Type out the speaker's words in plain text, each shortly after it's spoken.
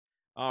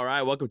All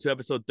right, welcome to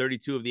episode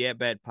 32 of the At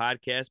Bat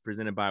Podcast,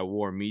 presented by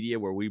War Media,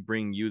 where we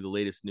bring you the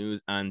latest news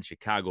on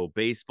Chicago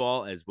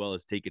baseball, as well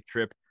as take a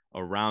trip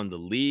around the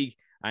league.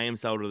 I am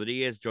Saul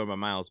Rodriguez, joined by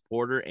Miles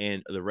Porter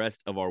and the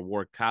rest of our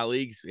War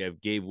colleagues. We have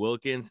Gabe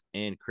Wilkins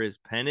and Chris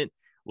Pennant.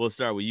 We'll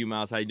start with you,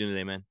 Miles. How you doing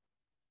today, man?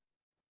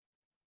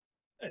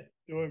 Hey,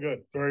 doing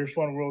good. Very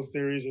fun World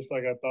Series, just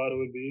like I thought it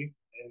would be.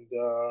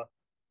 And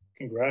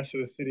congrats to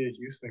the city of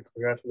Houston.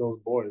 Congrats to those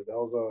boys. That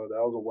was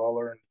a well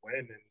earned win,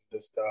 and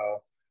just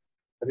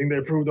I think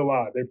they proved a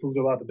lot. They proved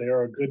a lot that they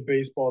are a good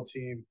baseball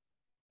team.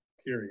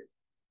 Period.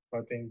 I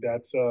think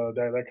that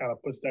kind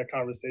of puts that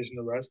conversation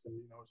to rest, and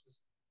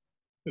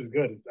it's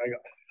good.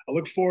 I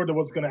look forward to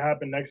what's going to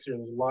happen next year.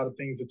 There's a lot of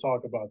things to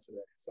talk about today,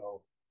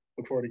 so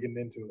look forward to getting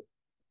into it.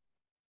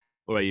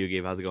 What about you,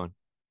 Gabe? How's it going?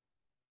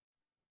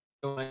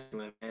 Doing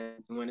excellent,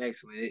 man. Doing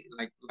excellent.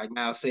 Like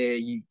Miles said,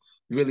 you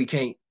really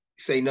can't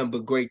say nothing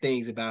but great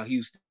things about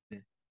Houston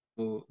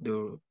for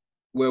the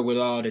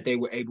wherewithal that they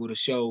were able to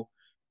show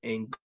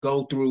and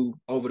go through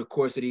over the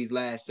course of these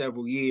last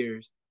several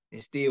years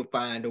and still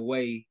find a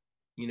way,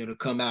 to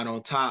come out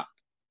on top,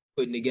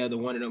 putting together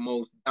one of the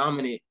most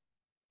dominant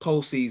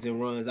postseason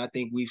runs I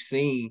think we've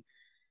seen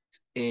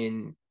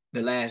in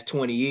the last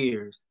 20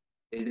 years.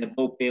 Is that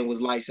bullpen was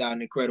lights out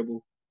and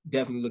incredible.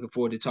 Definitely looking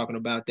forward to talking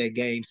about that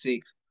game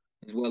six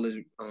as well as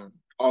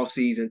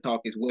off-season talk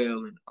as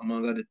well, and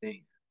among other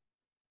things.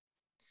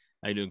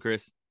 How you doing,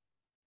 Chris?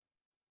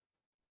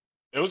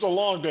 It was a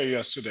long day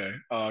yesterday.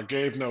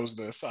 Gabe knows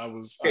this. I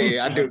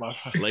Yeah, I had do. my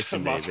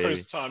Election my day, baby.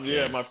 first time.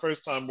 Yeah, Yeah. my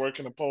first time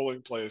working a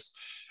polling place,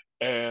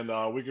 and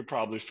we could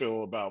probably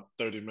fill about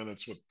 30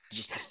 minutes with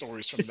just the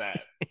stories from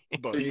that.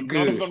 But You're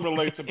none of good. them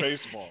relate to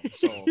baseball,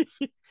 so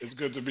it's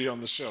good to be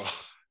on the show.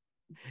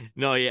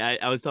 No, yeah,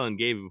 I was telling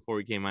Gabe before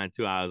we came on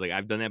too. I was like,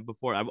 I've done that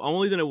before. I've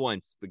only done it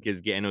once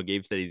because I know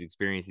Gabe said he's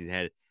experienced. He's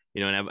had,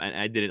 and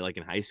I did it like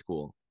in high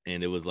school,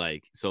 and it was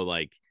like so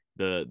like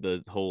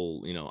the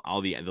whole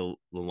all the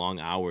long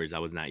hours I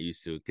was not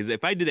used to. Because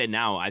if I did that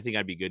now, I think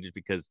I'd be good just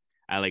because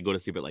I like go to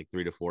sleep at like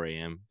 3 to 4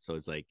 a.m. So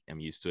it's like I'm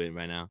used to it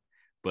by now.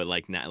 But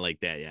like not like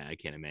that, yeah, I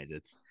can't imagine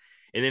it's.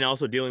 And then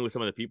also dealing with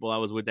some of the people I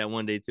was with that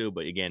one day too.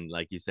 But again,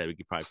 like you said, we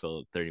could probably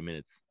fill 30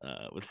 minutes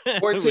with with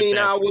 14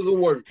 that. hours of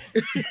work.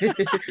 Yeah,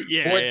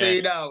 yeah.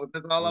 14 hours.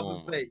 That's all I'm gonna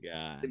Oh my say.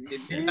 god.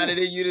 If you got it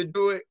in you to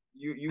do it,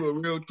 you a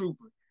real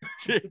trooper.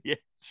 Yeah,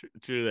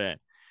 true that.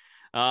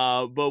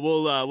 But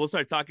we'll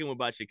start talking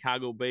about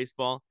Chicago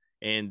baseball,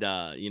 and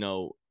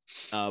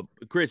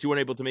Chris, you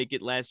weren't able to make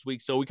it last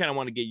week, so we kind of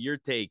want to get your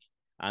take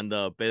on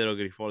the Pedro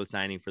Grifol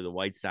signing for the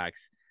White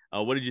Sox.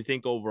 What did you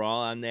think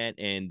overall on that?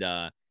 And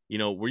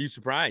were you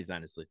surprised,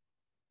 honestly?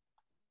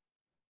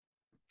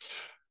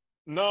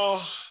 No,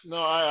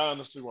 no, I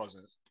honestly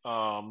wasn't.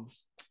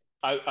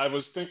 I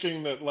was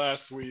thinking that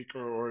last week,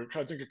 or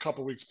I think a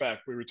couple weeks back,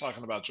 we were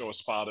talking about Joe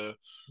Espada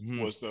Mhm.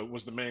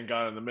 was the main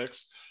guy in the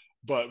mix.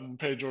 But when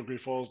Pedro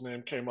Grifol's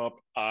name came up,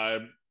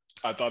 I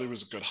thought he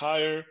was a good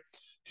hire.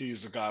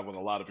 He's a guy with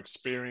a lot of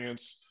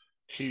experience.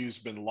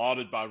 He's been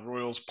lauded by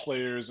Royals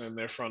players and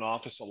their front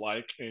office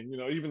alike. And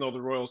even though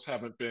the Royals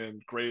haven't been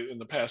great in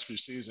the past few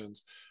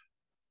seasons,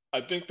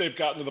 I think they've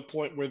gotten to the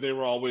point where they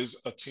were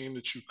always a team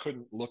that you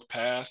couldn't look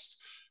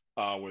past.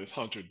 With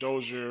Hunter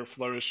Dozier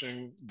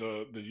flourishing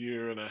the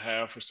year and a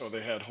half or so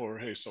they had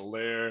Jorge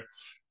Soler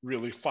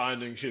really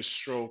finding his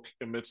stroke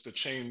amidst the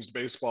changed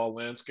baseball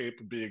landscape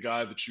would be a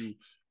guy that you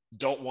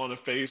don't want to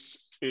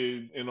face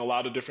in a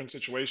lot of different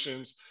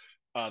situations.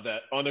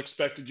 That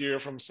unexpected year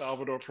from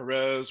Salvador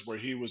Perez, where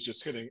he was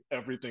just hitting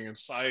everything in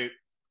sight,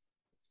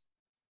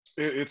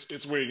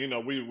 it's weird.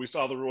 We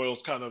saw the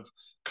Royals kind of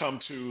come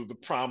to the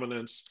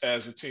prominence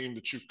as a team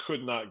that you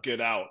could not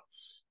get out.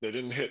 They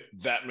didn't hit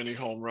that many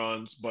home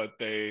runs, but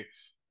they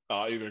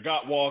either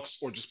got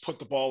walks or just put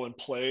the ball in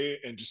play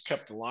and just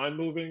kept the line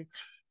moving.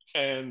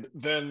 And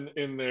then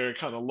in their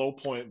kind of low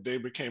point, they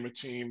became a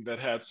team that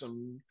had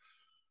some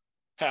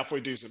halfway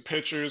decent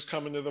pitchers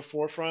coming to the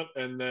forefront,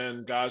 and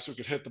then guys who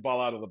could hit the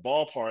ball out of the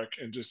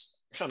ballpark and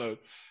just kind of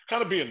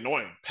be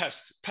annoying,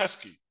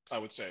 pesky, I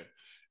would say.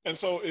 And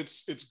so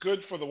it's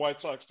good for the White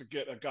Sox to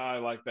get a guy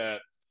like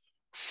that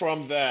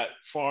from that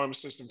farm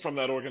system, from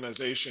that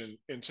organization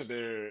into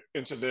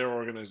their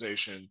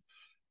organization.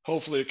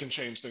 Hopefully, it can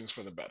change things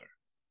for the better.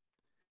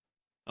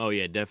 Oh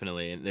yeah,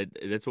 definitely, and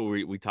that's what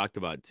we talked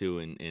about too.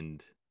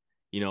 And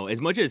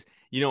as much as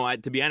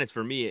to be honest,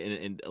 for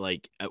me, and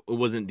like it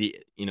wasn't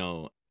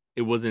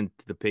it wasn't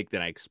the pick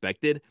that I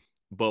expected.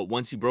 But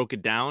once you broke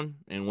it down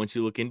and once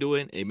you look into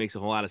it, it makes a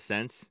whole lot of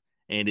sense.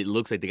 And it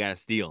looks like they got a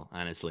steal,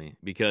 honestly,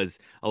 because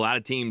a lot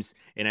of teams,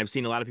 and I've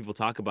seen a lot of people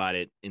talk about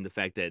it in the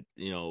fact that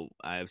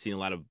I've seen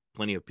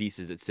plenty of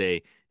pieces that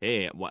say,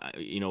 hey,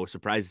 we're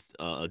surprised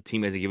a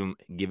team hasn't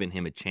given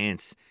him a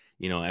chance.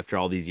 After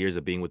all these years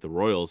of being with the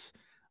Royals.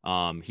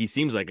 He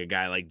seems like a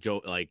guy like Joe,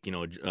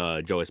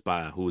 Joe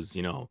Espada, who's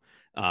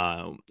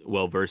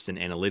well versed in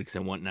analytics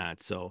and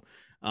whatnot. So,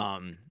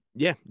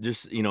 yeah,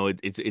 just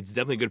it's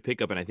definitely a good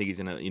pickup, and I think he's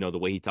gonna the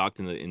way he talked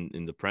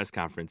in the press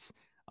conference,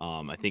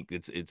 I think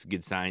it's a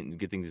good sign,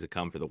 good things to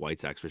come for the White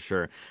Sox for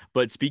sure.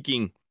 But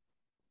speaking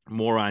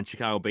more on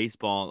Chicago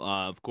baseball,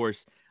 of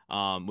course,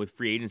 with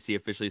free agency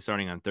officially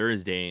starting on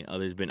Thursday,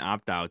 there's been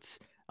opt-outs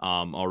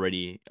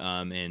already,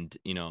 and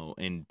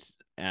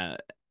uh,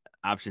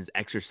 options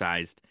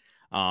exercised.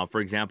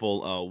 For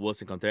example,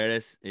 Wilson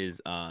Contreras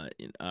didn't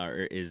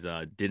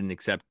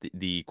accept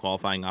the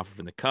qualifying offer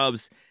from the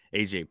Cubs.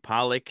 AJ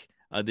Pollock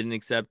didn't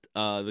accept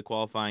the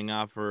qualifying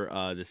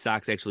offer. The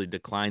Sox actually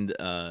declined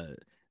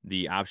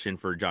the option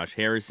for Josh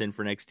Harrison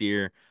for next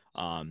year.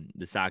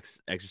 The Sox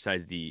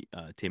exercised the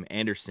Tim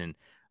Anderson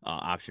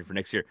option for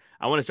next year.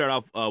 I want to start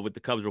off with the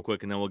Cubs real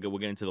quick, and then we'll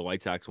get into the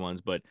White Sox ones.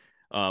 But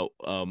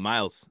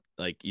Miles,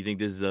 like, you think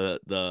this is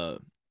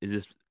is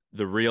this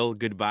the real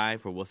goodbye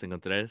for Wilson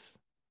Contreras?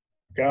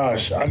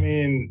 Gosh, I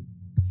mean,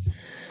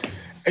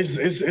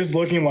 it's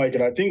looking like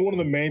it. I think one of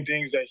the main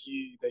things that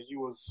he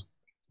was,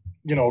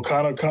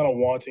 kind of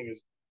wanting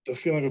is the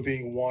feeling of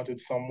being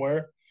wanted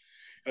somewhere.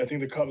 And I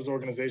think the Cubs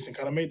organization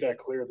kind of made that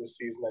clear this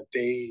season that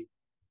they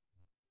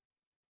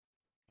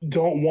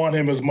don't want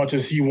him as much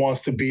as he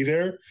wants to be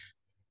there.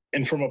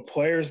 And from a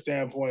player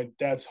standpoint,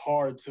 that's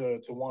hard to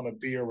want to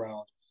be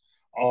around.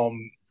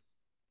 Um,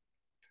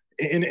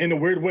 in a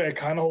weird way, I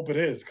kind of hope it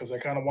is because I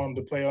kind of want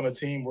him to play on a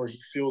team where he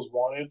feels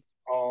wanted.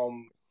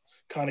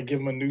 Kind of give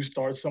him a new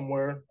start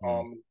somewhere.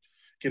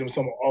 Get him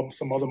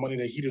some other money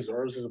that he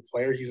deserves as a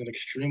player. He's an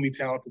extremely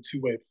talented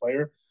two-way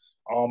player,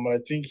 and I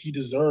think he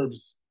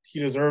deserves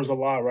a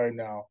lot right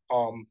now.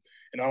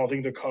 And I don't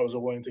think the Cubs are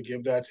willing to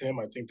give that to him.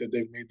 I think that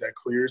they've made that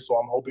clear. So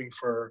I'm hoping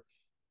for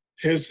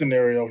his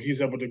scenario,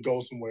 he's able to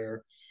go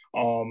somewhere,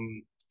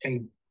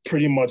 and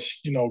pretty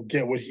much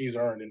get what he's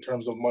earned in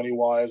terms of money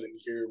wise and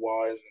year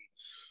wise,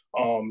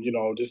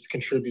 and just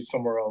contribute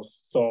somewhere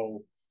else.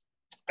 So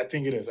I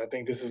think it is. I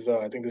think this is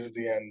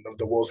the end of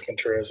the Wilson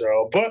Contreras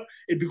era. But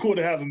it'd be cool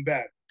to have him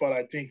back. But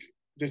I think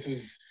this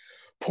is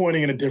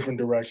pointing in a different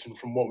direction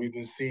from what we've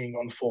been seeing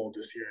unfold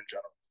this year in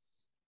general.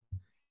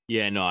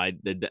 Yeah, no, I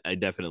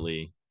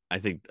definitely, I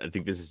think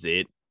this is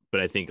it.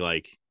 But I think,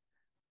 like,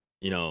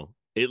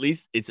 at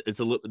least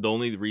the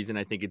only reason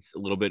I think it's a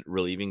little bit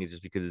relieving is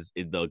just because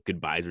the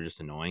goodbyes are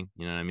just annoying.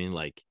 You know what I mean?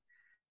 Like,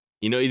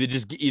 either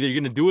you're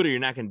gonna do it or you're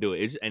not gonna do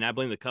it. And I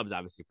blame the Cubs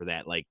obviously for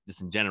that. Like,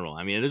 just in general.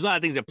 I mean, there's a lot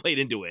of things that played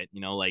into it.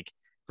 Like,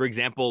 for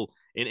example,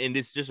 and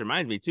this just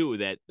reminds me too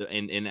that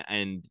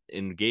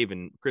and Gabe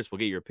and Chris will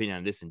get your opinion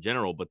on this in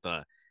general, but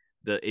the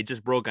it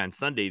just broke on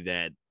Sunday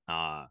that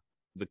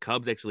the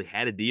Cubs actually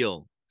had a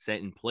deal set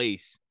in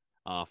place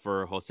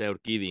for Jose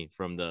Urquidy,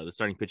 from the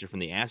starting pitcher from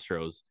the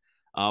Astros,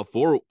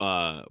 for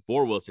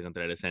Wilson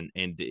Contreras, and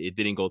it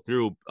didn't go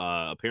through,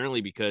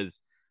 apparently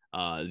because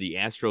the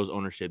Astros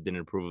ownership didn't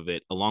approve of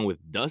it, along with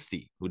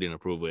Dusty, who didn't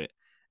approve of it.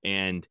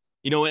 And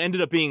it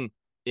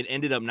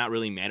ended up not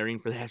really mattering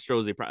for the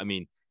Astros. I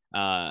mean,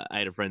 I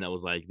had a friend that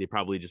was like, they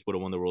probably just would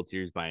have won the World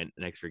Series by an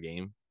extra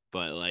game.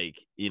 But, like,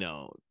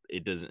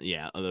 it doesn't.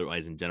 Yeah.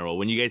 Otherwise, in general,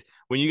 when you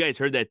guys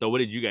heard that though, what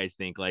did you guys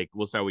think? Like,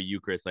 we'll start with you,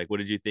 Chris. Like, what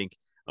did you think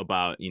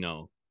about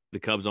the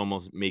Cubs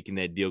almost making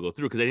that deal go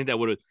through? Because I think that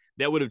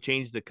would have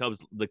changed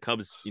the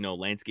Cubs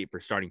landscape for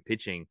starting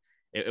pitching.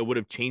 It would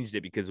have changed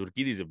it because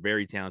Urquidy is a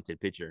very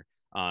talented pitcher,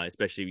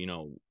 especially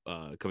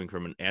coming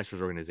from an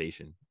Astros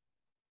organization.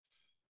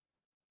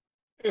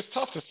 It's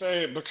tough to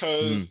say Mm-hmm.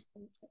 because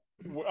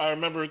I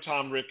remember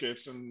Tom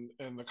Ricketts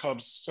and the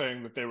Cubs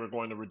saying that they were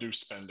going to reduce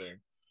spending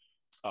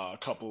a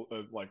couple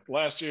like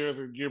last year,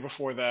 the year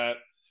before that,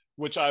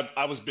 which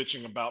I was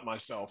bitching about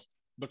myself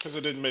because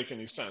it didn't make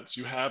any sense.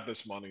 You have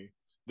this money.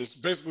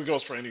 This basically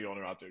goes for any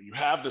owner out there. You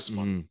have this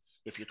money. Mm-hmm.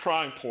 If you're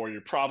crying poor,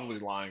 you're probably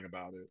lying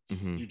about it.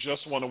 Mm-hmm. You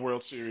just won a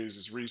World Series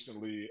as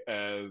recently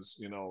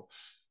as,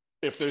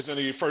 if there's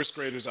any first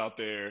graders out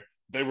there,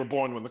 they were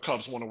born when the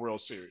Cubs won a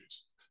World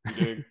Series.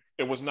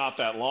 It was not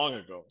that long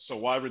ago. So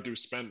why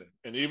reduce spending?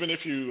 And even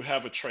if you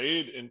have a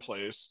trade in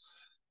place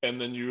and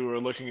then you are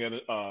looking at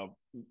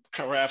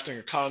crafting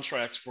a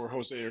contract for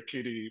Jose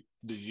Urquidy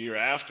the year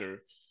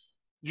after,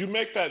 you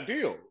make that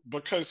deal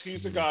because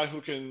he's a guy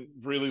who can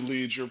really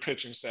lead your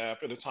pitching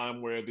staff at a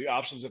time where the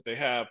options that they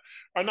have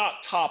are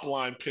not top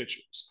line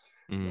pitchers.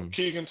 Mm-hmm.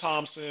 Keegan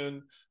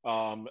Thompson,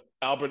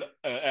 Adbert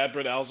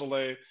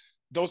Alzolay,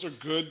 those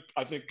are good,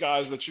 I think,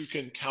 guys that you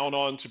can count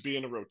on to be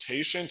in a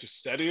rotation to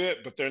steady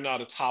it, but they're not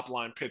a top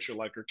line pitcher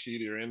like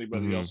Urquidy or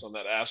anybody Mm-hmm. else on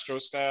that Astro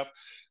staff.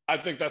 I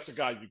think that's a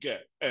guy you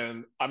get.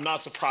 And I'm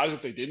not surprised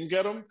that they didn't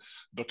get him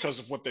because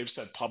of what they've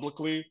said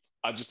publicly.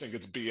 I just think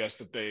it's BS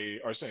that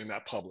they are saying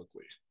that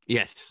publicly.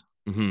 Yes.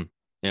 Mm-hmm.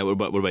 Yeah. What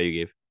about you,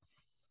 Gabe?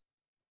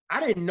 I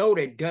didn't know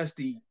that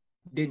Dusty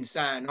didn't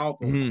sign off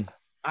on it.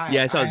 Mm-hmm.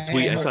 Yeah, I saw the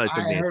tweet. I saw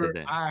something that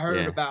said that. I heard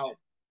Yeah. about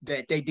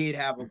that they did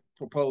have a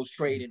proposed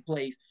trade in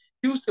place.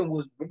 Houston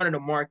was one of the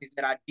markets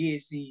that I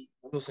did see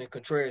Wilson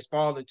Contreras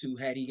fall into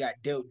had he got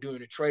dealt during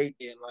the trade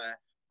deadline,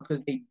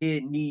 because they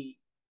did need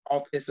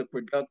offensive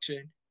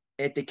production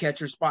at the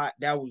catcher spot.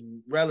 That was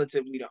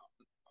relatively the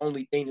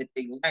only thing that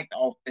they lacked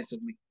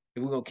offensively.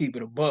 If we're gonna keep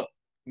it a buck,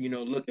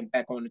 looking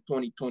back on the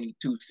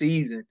 2022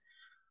 season.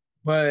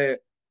 But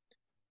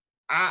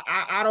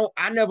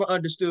I never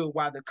understood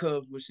why the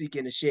Cubs were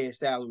seeking a shared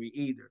salary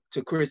either,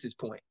 to Chris's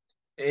point.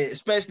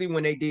 Especially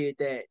when they did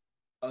that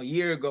a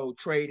year ago,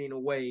 trading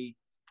away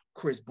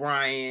Chris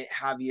Bryant,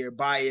 Javier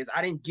Baez.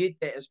 I didn't get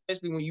that,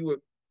 especially when you were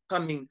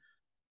coming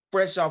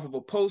fresh off of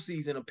a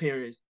postseason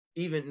appearance,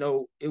 even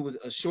though it was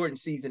a shortened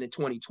season in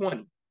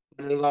 2020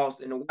 when they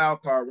lost in the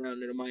wild card round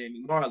to the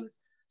Miami Marlins.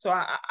 So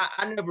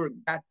I never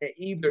got that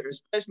either,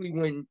 especially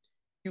when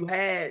you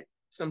had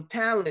some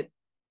talent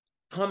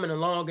humming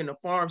along in the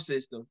farm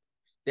system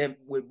that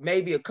with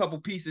maybe a couple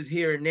pieces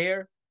here and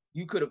there,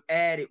 you could have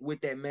added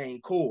with that main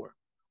core.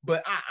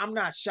 But I'm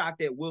not shocked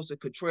that Wilson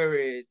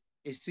Contreras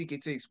is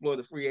seeking to explore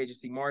the free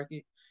agency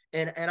market.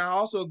 And I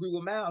also agree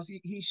with Miles.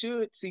 He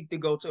should seek to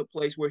go to a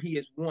place where he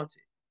is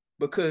wanted.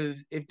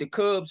 Because if the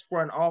Cubs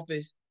front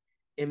office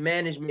and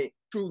management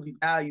truly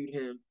valued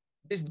him,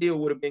 this deal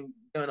would have been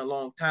done a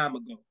long time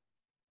ago.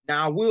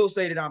 Now, I will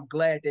say that I'm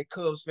glad that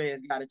Cubs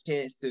fans got a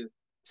chance to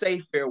say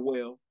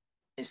farewell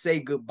and say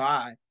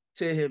goodbye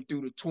to him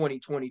through the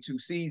 2022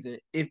 season,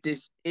 if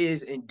this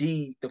is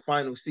indeed the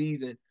final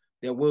season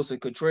that Wilson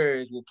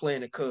Contreras will play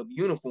in a Cub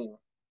uniform.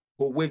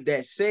 But with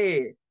that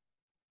said,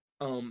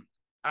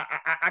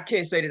 I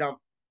can't say that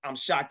I'm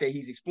shocked that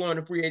he's exploring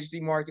the free agency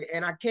market,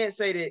 and I can't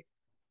say that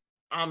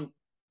I'm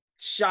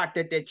shocked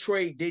that that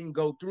trade didn't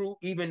go through,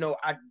 even though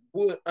I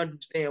would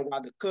understand why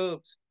the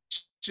Cubs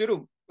should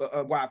have,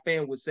 why a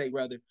fan would say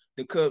rather,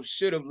 the Cubs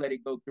should have let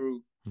it go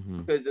through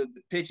because of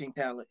the pitching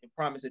talent and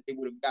promise that they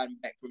would have gotten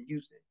back from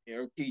Houston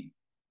and Urquidy.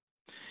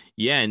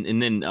 Yeah,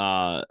 and then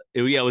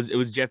it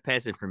was Jeff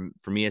Passan from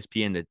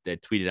ESPN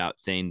that tweeted out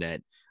saying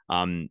that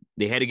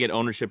they had to get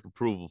ownership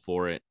approval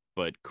for it,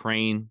 but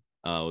Crane,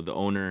 the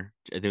owner,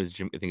 I think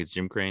it's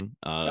Jim Crane,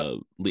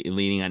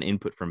 leaning on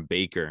input from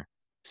Baker,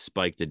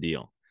 spiked the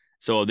deal.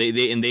 So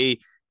they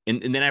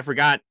and then I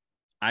forgot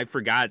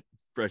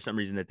for some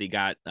reason that they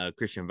got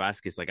Christian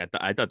Vasquez. Like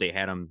I thought they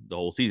had him the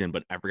whole season,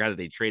 but I forgot that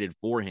they traded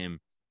for him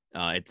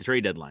at the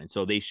trade deadline.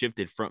 So they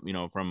shifted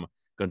from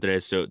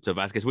Contreras to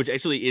Vasquez, which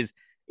actually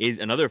is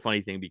another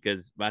funny thing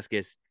because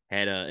Vasquez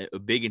had a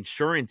big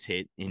insurance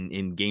hit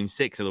in Game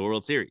 6 of the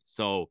World Series.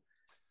 So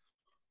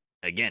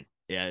again,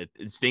 yeah,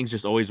 things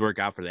just always work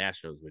out for the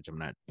Astros, which I'm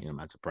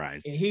not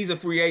surprised. And he's a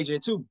free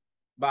agent too,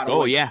 by the way.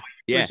 Oh yeah,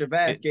 Christian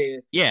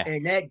Vasquez. Yeah,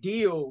 and that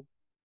deal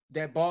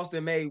that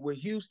Boston made with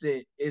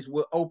Houston is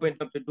what opened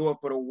up the door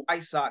for the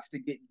White Sox to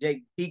get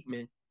Jake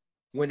Diekman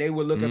when they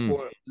were looking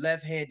for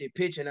left-handed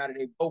pitching out of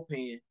their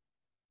bullpen,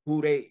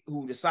 who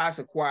the Sox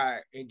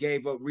acquired and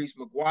gave up Reese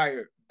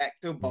McGuire back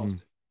to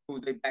Boston, who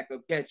was their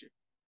backup catcher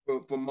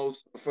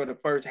for the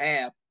first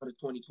half of the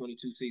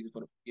 2022 season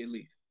for the at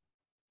least.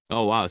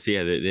 Oh wow! So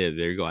yeah, there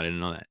you go. I didn't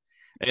know that.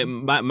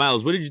 And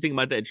Miles, what did you think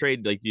about that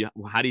trade? Like,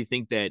 how do you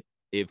think that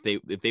if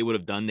they would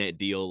have done that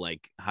deal,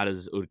 like how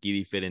does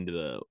Urquidy fit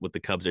into what the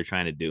Cubs are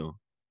trying to do?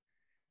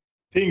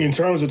 I think in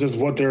terms of just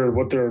what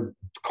they're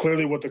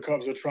clearly what the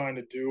Cubs are trying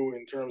to do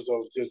in terms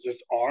of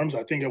just arms,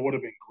 I think it would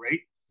have been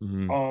great.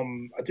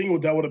 I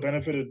think that would have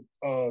benefited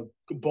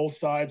both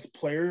sides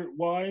player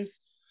wise.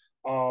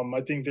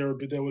 I think they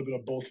would have been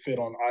a both fit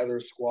on either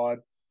squad.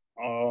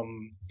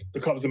 The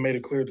Cubs have made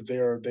it clear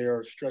that they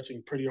are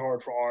stretching pretty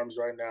hard for arms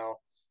right now.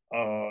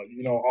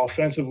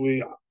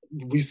 Offensively,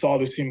 we saw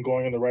this team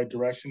going in the right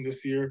direction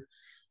this year.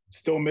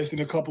 Still missing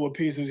a couple of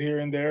pieces here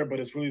and there, but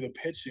it's really the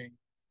pitching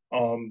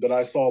that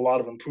I saw a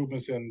lot of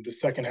improvements in the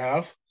second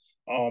half.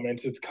 And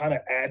to kind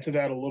of add to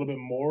that a little bit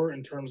more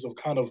in terms of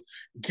kind of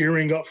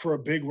gearing up for a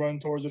big run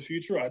towards the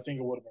future, I think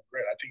it would have been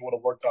great. I think it would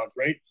have worked out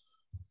great.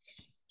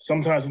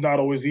 Sometimes it's not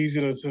always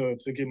easy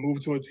to get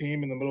moved to a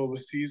team in the middle of the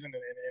season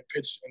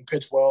and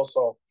pitch well.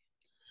 So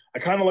I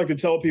kind of like to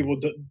tell people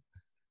that,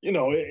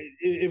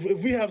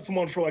 if we have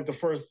someone for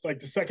the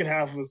second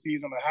half of a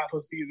season, a half a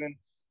season,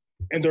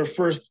 and their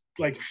first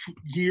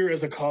year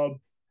as a Cub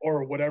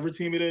or whatever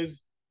team it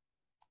is,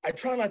 I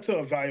try not to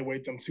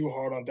evaluate them too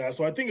hard on that.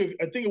 So I think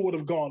it would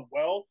have gone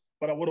well,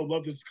 but I would have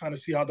loved to kind of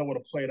see how that would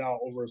have played out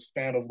over a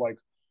span of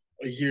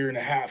a year and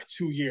a half,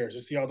 2 years,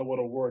 to see how that would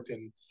have worked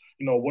and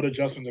what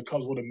adjustments the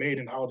Cubs would have made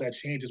and how that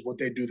changes what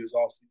they do this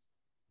offseason.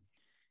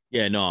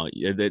 Yeah, no,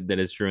 that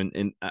is true,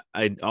 and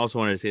I also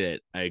wanted to say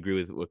that I agree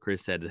with what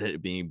Chris said, that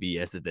it being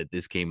BS that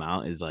this came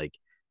out is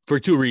for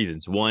two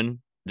reasons. One,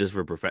 just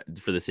for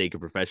the sake of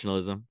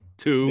professionalism.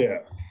 Two,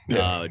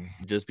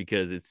 just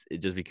because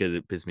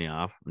it pissed me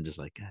off. I'm just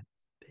like, God,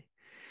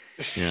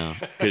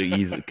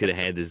 could have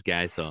had this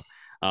guy. So,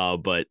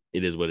 but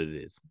it is what it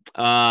is.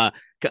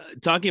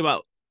 Talking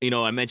about.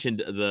 I mentioned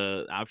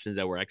the options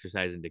that were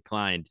exercised and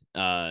declined.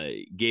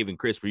 Gabe and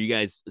Chris, were you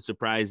guys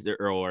surprised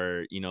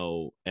or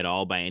at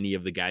all by any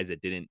of the guys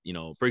that didn't,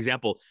 for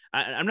example,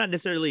 I'm not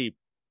necessarily,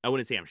 I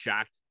wouldn't say I'm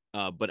shocked,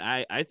 but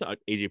I thought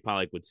AJ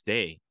Pollock would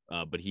stay,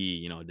 but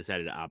he,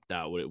 decided to opt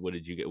out. What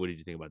did you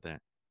think about that?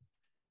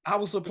 I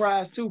was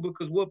surprised too,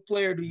 because what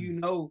player do you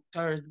know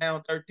turns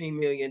down $13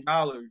 million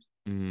at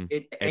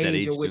the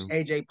age in which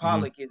AJ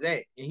Pollock is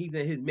at, and he's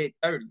in his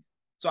mid-30s.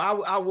 So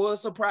I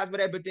was surprised by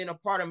that, but then a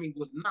part of me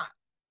was not,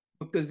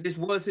 because this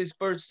was his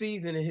first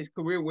season in his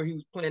career where he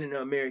was playing in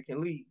the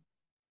American League.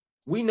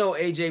 we know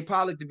AJ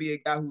Pollock to be a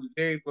guy who's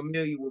very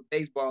familiar with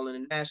baseball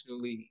in the National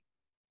League,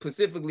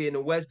 specifically in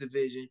the West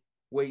Division,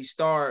 where he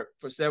starred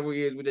for several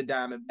years with the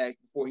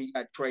Diamondbacks before he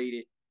got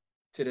traded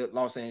to the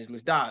Los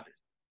Angeles Dodgers.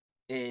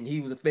 And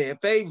he was a fan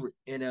favorite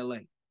in LA.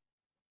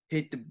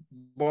 Hit the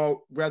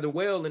ball rather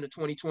well in the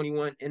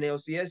 2021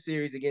 NLCS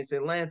series against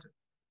Atlanta.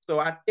 So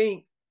I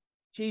think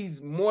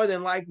he's more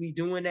than likely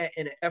doing that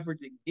in an effort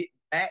to get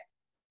back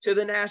to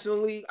the National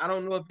League. I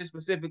don't know if it's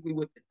specifically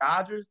with the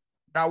Dodgers,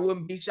 but I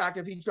wouldn't be shocked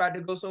if he tried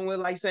to go somewhere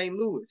like St.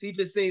 Louis. He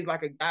just seems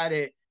like a guy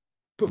that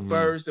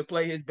prefers to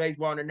play his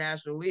baseball in the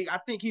National League. I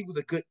think he was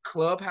a good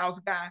clubhouse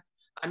guy.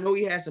 I know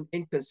he had some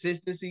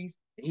inconsistencies.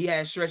 He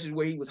had stretches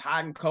where he was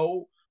hot and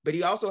cold, but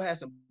he also had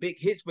some big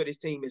hits for this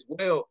team as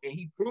well. And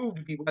he proved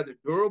to be rather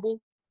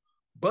durable.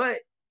 But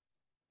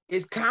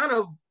it's kind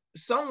of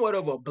somewhat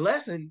of a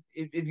blessing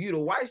if you're the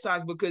White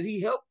Sox, because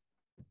he helped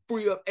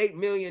free up $8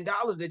 million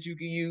that you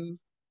can use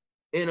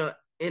in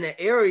an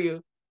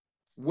area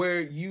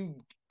where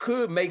you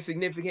could make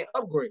significant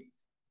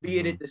upgrades, be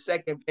it at the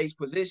second base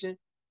position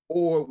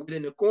or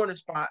within the corner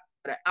spot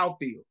or the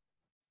outfield.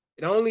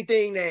 The only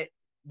thing that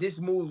this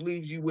move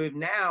leaves you with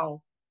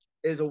now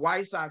as a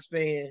White Sox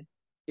fan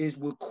is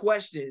with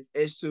questions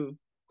as to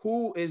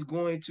who is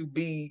going to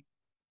be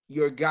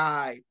your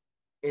guy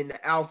in the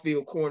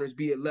outfield corners,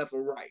 be it left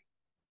or right.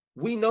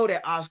 We know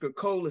that Oscar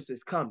Colas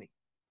is coming,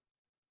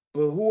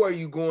 but who are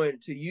you going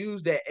to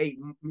use that $8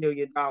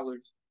 million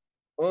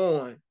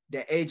on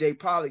that AJ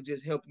Pollock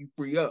just helped you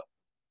free up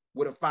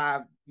with a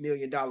 $5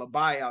 million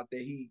buyout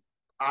that he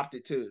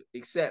opted to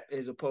accept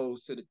as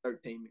opposed to the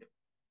 13 million?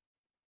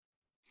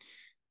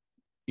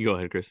 You go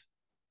ahead, Chris.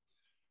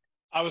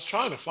 I was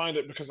trying to find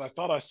it because I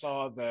thought I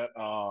saw that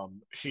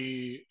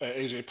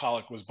AJ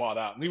Pollock was bought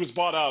out, and he was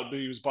bought out, but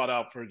he was bought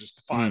out for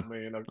just the $5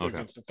 million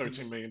against the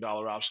 $13 million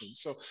option.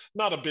 So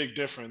not a big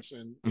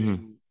difference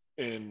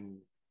in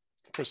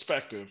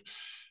perspective.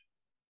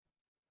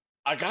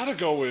 I gotta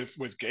go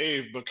with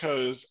Gabe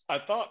because I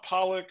thought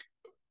Pollock,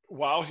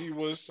 while he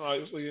was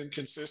slightly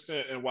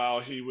inconsistent and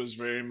while he was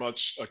very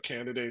much a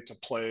candidate to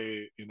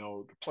play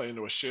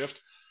into a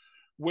shift,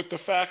 with the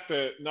fact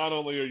that not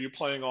only are you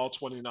playing all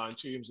 29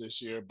 teams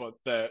this year, but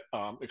that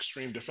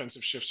extreme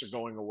defensive shifts are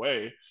going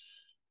away,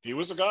 he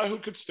was a guy who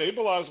could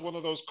stabilize one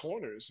of those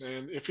corners.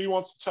 And if he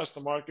wants to test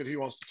the market, he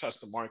wants to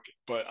test the market.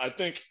 But I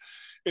think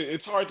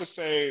it's hard to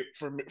say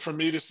for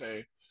me to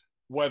say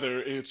whether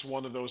it's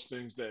one of those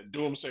things that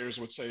doomsayers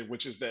would say,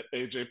 which is that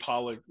AJ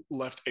Pollock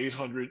left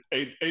 $80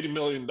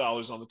 million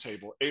on the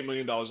table, $8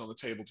 million on the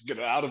table to get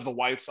it out of the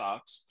White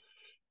Sox.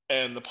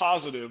 And the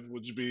positive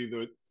would be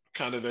the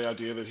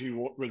idea that he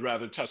would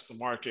rather test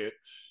the market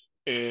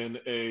in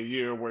a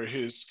year where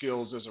his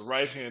skills as a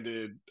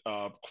right-handed,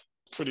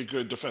 pretty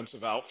good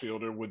defensive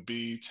outfielder would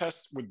be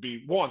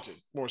wanted,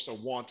 more so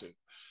wanted.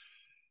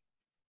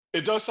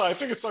 It does. I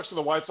think it sucks for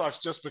the White Sox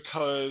just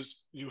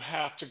because you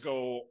have to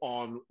go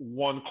on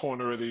one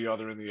corner or the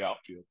other in the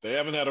outfield. They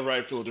haven't had a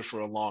right fielder for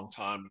a long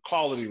time, a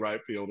quality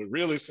right fielder,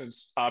 really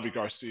since Avi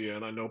Garcia.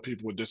 And I know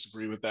people would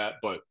disagree with that,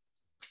 but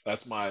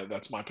that's my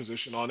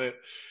position on it.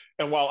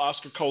 And while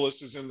Oscar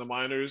Colas is in the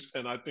minors,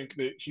 and I think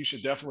that he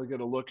should definitely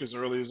get a look as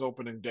early as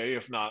opening day,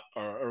 if not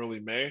early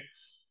May,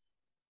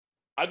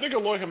 I think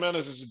Eloy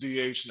Jimenez is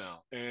a DH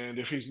now. And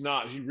if he's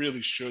not, he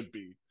really should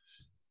be.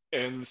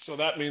 And so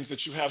that means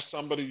that you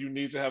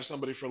need to have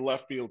somebody for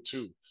left field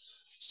too.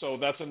 So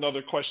that's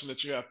another question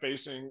that you have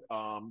facing.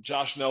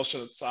 Josh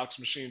Nelson at Sox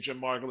Machine, Jim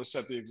Margulis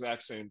said the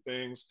exact same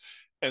things.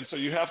 And so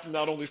you have to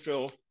not only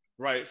fill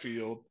right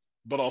field,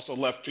 but also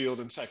left field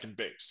and second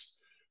base.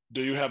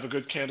 Do you have a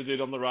good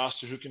candidate on the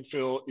roster who can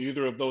fill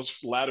either of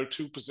those latter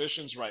two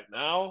positions right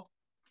now?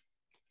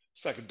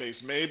 Second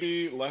base,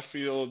 maybe. Left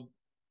field,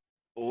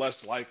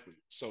 less likely.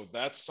 So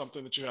that's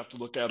something that you have to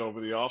look at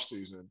over the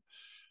offseason.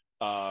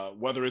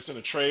 Whether it's in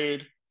a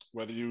trade,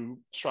 whether you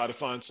try to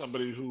find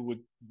somebody who would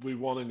be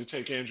willing to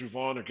take Andrew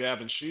Vaughn or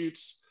Gavin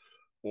Sheets,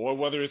 or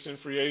whether it's in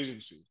free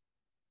agency.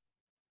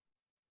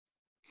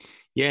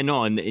 Yeah,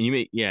 no, and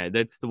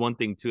that's the one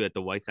thing too that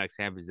the White Sox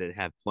have is that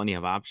have plenty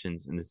of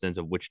options in the sense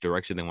of which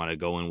direction they want to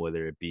go in,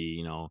 whether it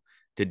be,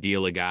 to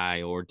deal a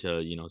guy or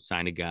to,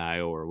 sign a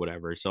guy or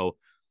whatever. So,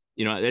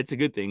 that's a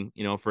good thing,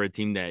 for a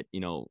team that,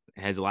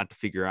 has a lot to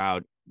figure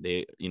out.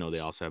 They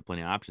also have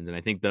plenty of options. And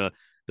I think the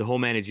whole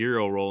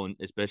managerial role, and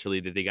especially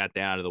that they got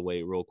that out of the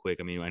way real quick.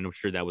 I mean, I'm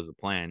sure that was the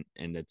plan,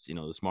 and that's,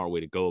 the smart way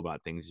to go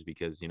about things is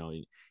because,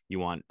 you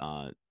want,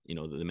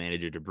 the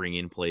manager to bring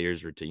in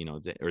players or to, you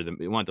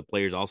want the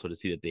players also to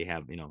see that they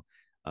have,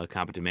 a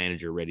competent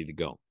manager ready to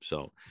go.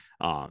 So,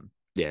 yeah,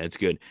 that's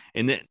good.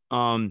 And then,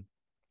 all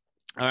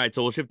right,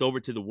 so we'll shift over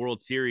to the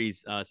World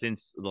Series.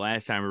 Since the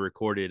last time we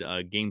recorded,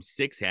 Game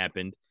 6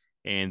 happened,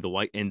 and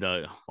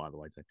the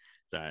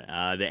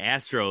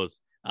Astros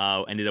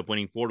ended up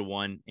winning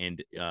 4-1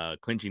 and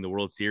clinching the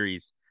World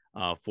Series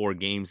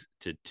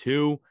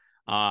 4-2.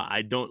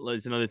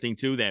 It's another thing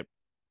too that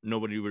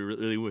nobody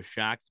really was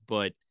shocked,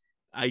 but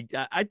I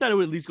thought it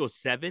would at least go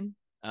 7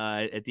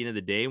 at the end of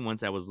the day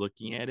once I was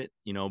looking at it,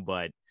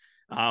 but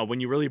when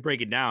you really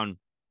break it down,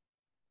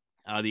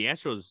 the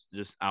Astros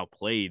just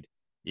outplayed,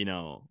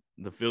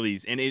 the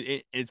Phillies. And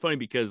it's funny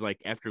because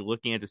like after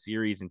looking at the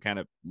series and kind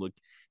of look,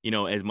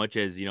 as much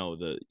as, you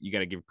got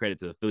to give credit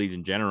to the Phillies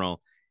in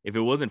general, if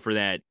it wasn't for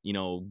that,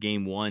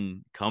 game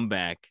one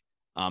comeback,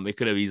 it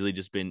could have easily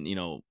just been,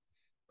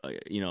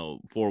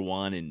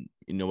 4-1 and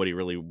nobody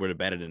really would have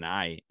batted an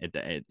eye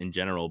in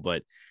general.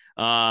 But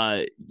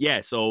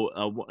yeah,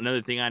 so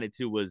another thing on it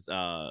too was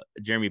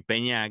Jeremy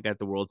Pena got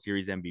the World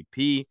Series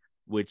MVP,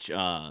 which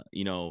I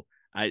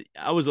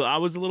was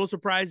a little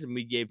surprised, and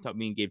me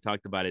and Gabe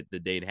talked about it the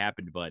day it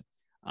happened, but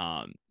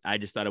I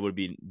just thought it would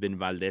have been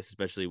Valdez,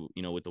 especially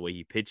with the way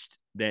he pitched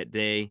that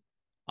day.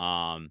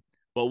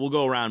 But we'll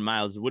go around.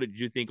 Miles, what did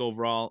you think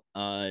overall?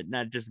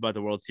 Not just about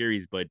the World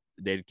Series, but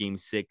that Game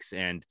 6,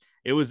 and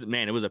it was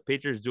a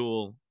pitcher's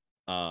duel.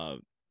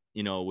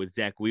 With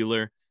Zach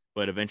Wheeler,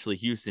 but eventually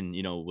Houston,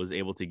 was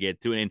able to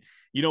get to it. And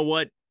you know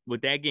what?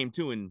 With that game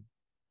too, and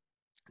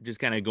just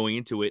kind of going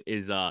into it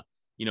is,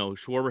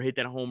 Schwarber hit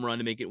that home run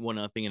to make it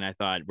 1-0, and I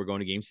thought we're going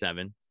to Game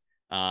 7.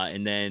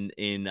 And then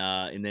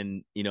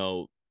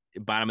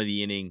bottom of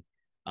the inning,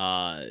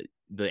 the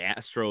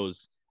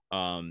Astros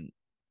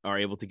are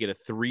able to get a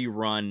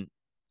 3-run.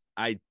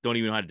 I don't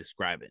even know how to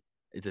describe it.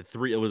 It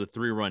was a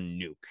 3-run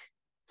nuke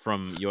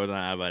from Yordan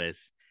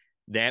Alvarez.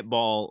 That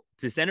ball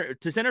to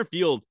center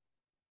field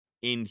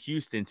in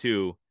Houston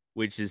too,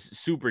 which is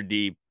super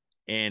deep.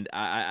 And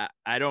I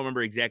don't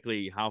remember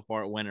exactly how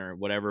far it went or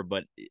whatever,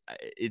 but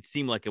it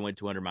seemed like it went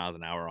 200 miles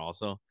an hour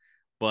also.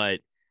 But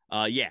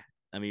yeah,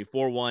 I mean,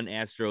 4-1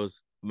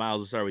 Astros. Miles,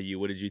 we'll start with you.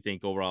 What did you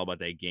think overall about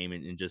that game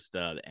and just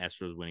the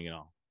Astros winning it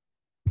all?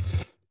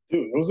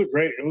 Dude, it was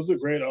a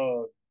great.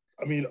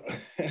 I mean,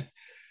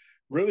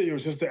 really, it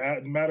was just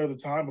a matter of the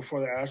time before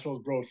the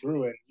Astros broke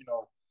through, and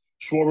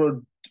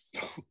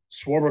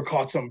Schwarber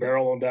caught some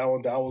barrel on that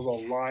one. That was a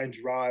line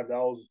drive. That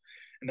was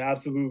an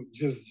absolute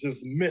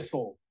just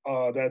missile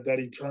that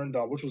he turned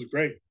on, which was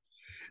great.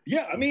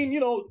 Yeah, I mean,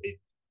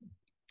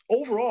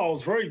 overall, I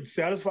was very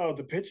satisfied with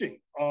the pitching.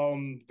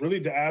 Really,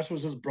 the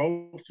Astros just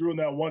broke through in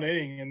that one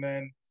inning, and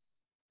then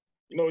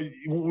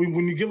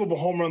when you give up a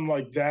home run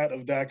like that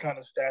of that kind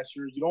of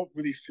stature, you don't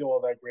really feel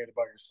all that great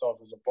about yourself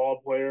as a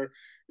ball player.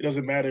 It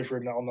doesn't matter if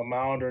you're on the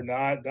mound or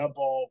not. That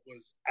ball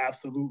was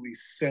absolutely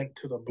sent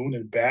to the moon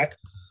and back.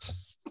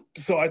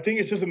 So I think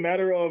it's just a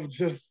matter of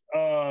just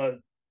once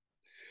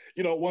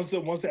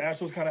the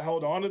Astros kind of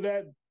held on to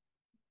that,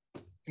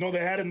 they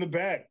had it in the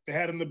bag. They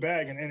had it in the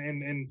bag,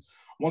 and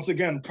once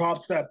again,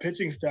 props to that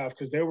pitching staff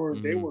because they were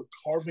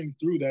carving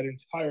through that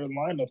entire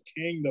lineup,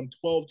 K'ing them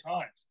 12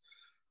 times.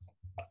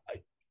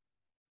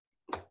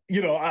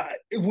 When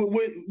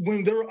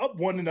they were up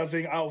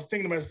 1-0, I was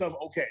thinking to myself,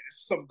 okay, this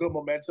is some good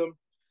momentum.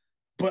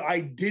 But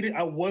I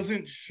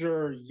wasn't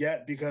sure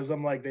yet because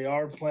I'm like, they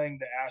are playing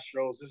the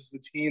Astros. This is a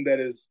team that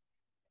is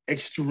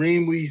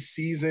extremely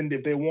seasoned.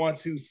 If they want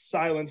to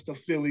silence the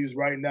Phillies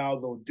right now,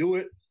 they'll do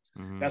it.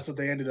 Mm-hmm. That's what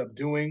they ended up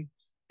doing.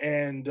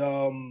 And,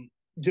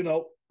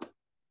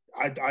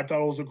 I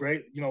thought it was a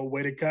great,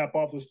 way to cap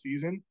off the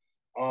season.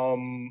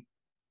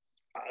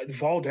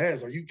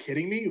 Valdez, are you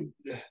kidding me?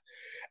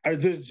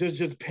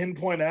 Just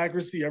pinpoint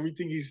accuracy.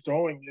 Everything he's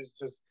throwing is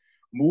just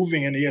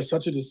moving, and he has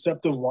such a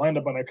deceptive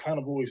windup. And I kind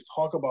of always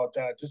talk about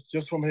that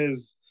just from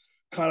his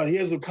he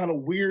has a kind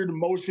of weird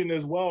motion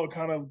as well.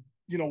 Kind of,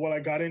 what I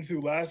got into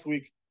last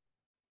week.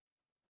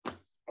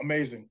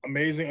 Amazing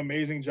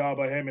job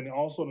by him, and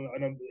also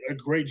a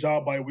great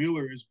job by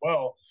Wheeler as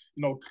well.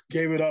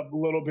 Gave it up a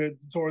little bit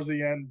towards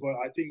the end, but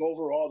I think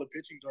overall the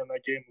pitching during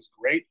that game was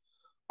great.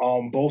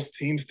 Both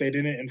teams stayed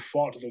in it and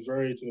fought to the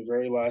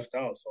very last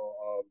out. So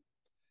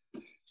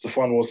it's a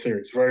fun World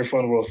Series, very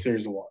fun World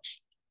Series to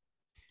watch.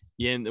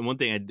 Yeah, and one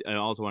thing I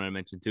also wanted to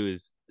mention too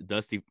is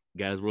Dusty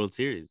got his World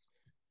Series.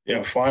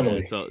 Yeah,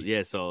 finally. So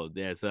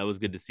that was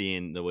good to see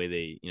in the way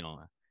they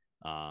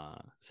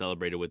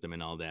celebrated with them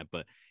and all that.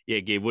 But yeah,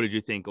 Gabe, what did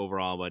you think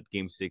overall about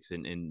Game 6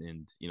 and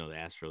the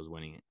Astros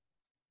winning it?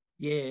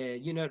 Yeah,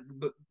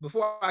 but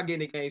before I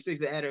get into Game 6,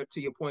 to add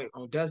to your point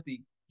on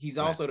Dusty, he's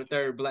also the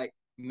third black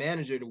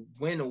manager to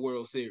win a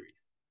World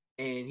Series,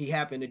 and he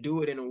happened to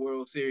do it in a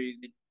World Series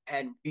that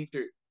hadn't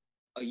featured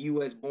a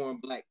U.S.-born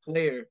black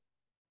player,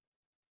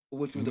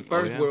 which was the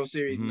first World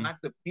Series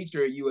not to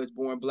feature a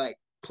U.S.-born black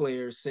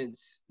player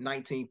since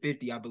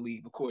 1950, I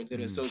believe, according to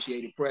the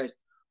Associated Press,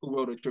 who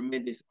wrote a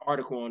tremendous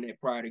article on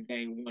that prior to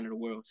Game 1 of the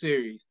World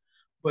Series.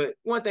 But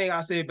one thing I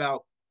say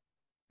about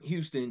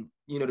Houston,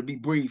 to be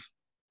brief,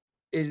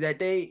 is that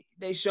they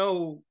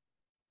show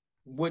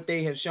what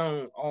they have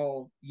shown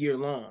all year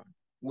long,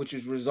 which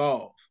is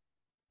resolve.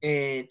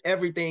 And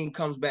everything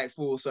comes back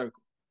full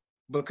circle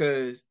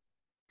because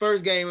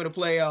first game of the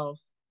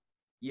playoffs,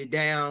 you're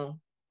down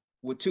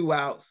with 2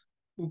 outs.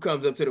 Who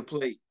comes up to the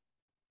plate?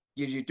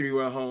 Gives you a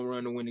 3-run home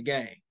run to win the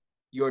game.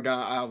 Yordan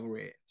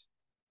Alvarez.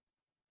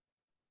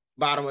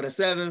 Bottom of the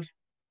 7th,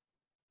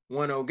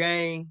 1-0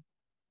 game.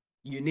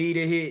 You need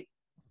a hit.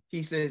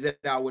 He sends it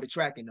out with a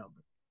tracking number,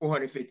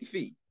 450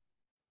 feet.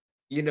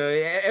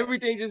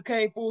 Everything just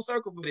came full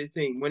circle for this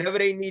team. Whenever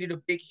they needed a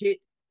big hit,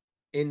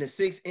 in the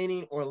 6th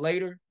inning or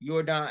later,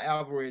 Yordan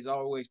Alvarez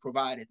always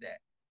provided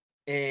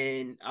that.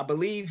 And I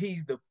believe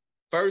he's the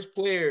first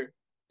player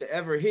to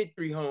ever hit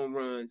 3 home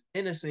runs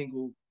in a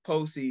single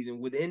postseason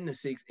within the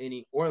 6th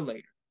inning or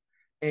later.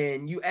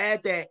 And you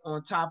add that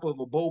on top of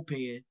a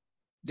bullpen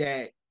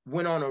that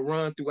went on a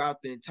run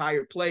throughout the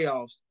entire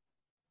playoffs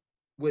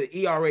with an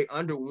ERA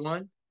under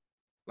 1,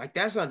 like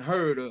that's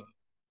unheard of.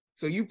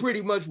 So you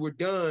pretty much were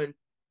done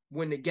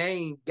when the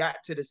game got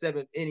to the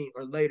 7th inning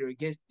or later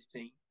against this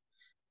team.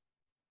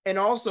 And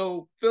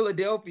also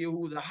Philadelphia, who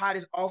was the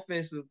hottest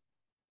offensive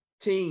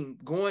team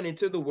going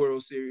into the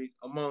World Series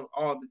among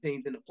all the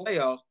teams in the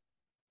playoffs,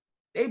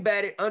 they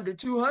batted under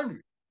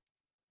 200.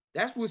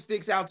 That's what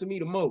sticks out to me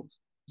the most.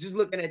 Just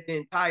looking at the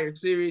entire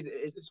series,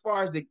 as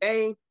far as the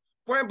game,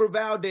 Framber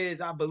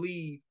Valdez, I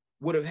believe,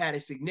 would have had a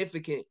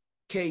significant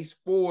case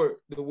for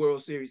the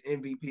World Series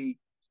MVP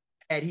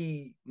had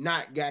he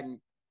not gotten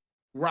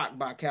rocked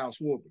by Kyle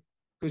Schwarber.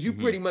 Because you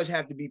pretty much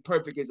have to be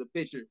perfect as a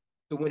pitcher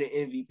to win an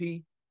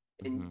MVP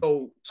and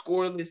go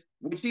scoreless,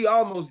 which he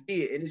almost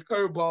did. And his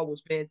curveball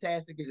was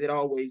fantastic, as it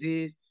always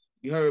is.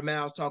 You heard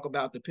Miles talk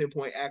about the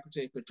pinpoint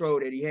accuracy and control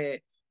that he had.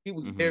 He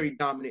was very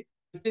dominant.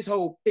 But this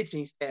whole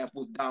pitching staff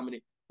was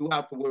dominant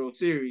throughout the World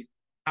Series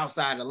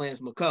outside of Lance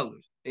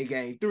McCullers in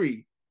Game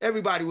 3.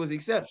 Everybody was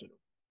exceptional.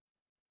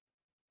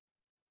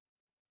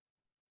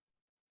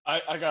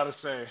 I got to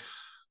say,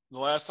 the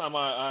last time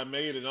I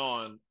made it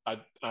on,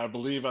 I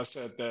believe I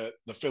said that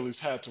the Phillies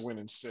had to win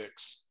in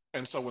 6.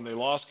 And so when they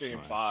lost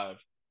Game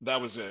 5,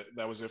 that was it.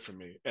 That was it for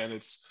me. And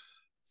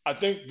I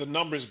think the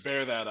numbers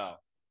bear that out.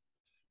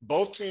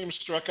 Both teams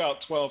struck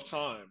out 12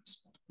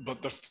 times,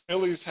 but the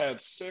Phillies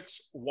had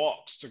 6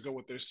 walks to go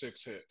with their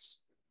 6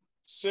 hits.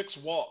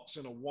 6 walks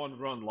in a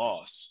 1-run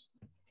loss.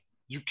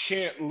 You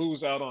can't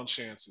lose out on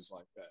chances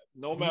like that.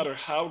 No matter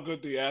how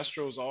good the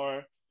Astros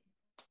are,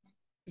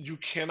 you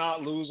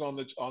cannot lose on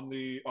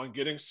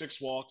getting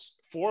 6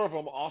 walks, 4 of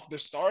them off the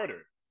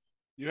starter.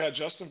 You had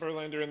Justin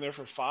Verlander in there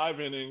for 5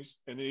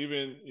 innings, and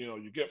even,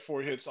 you get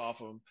 4 hits off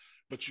him,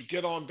 but you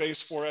get on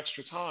base 4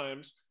 extra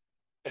times,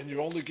 and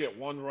you only get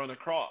 1 run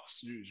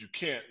across. You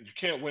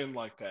can't win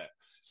like that.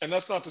 And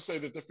that's not to say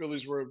that the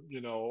Phillies were,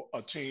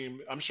 a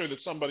team. I'm sure that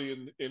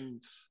somebody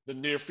in the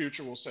near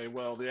future will say,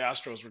 well, the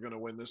Astros were going to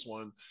win this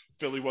one.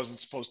 Philly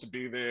wasn't supposed to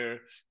be there.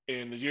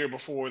 And the year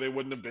before, they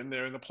wouldn't have been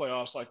there in the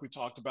playoffs like we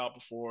talked about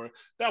before.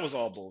 That was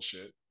all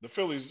bullshit. The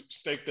Phillies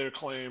staked their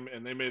claim,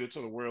 and they made it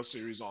to the World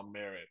Series on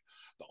merit.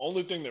 The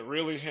only thing that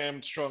really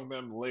hamstrung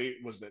them late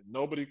was that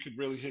nobody could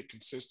really hit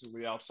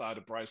consistently outside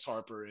of Bryce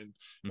Harper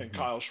and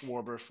Kyle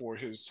Schwarber for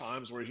his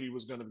times where he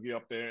was going to be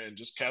up there and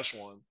just catch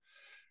one.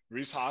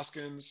 Rhys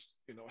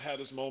Hoskins, had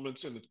his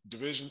moments in the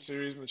division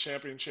series and the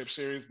championship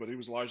series, but he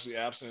was largely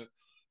absent.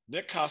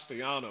 Nick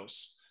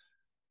Castellanos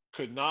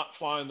could not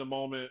find the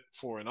moment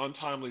for an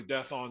untimely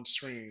death on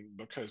screen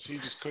because he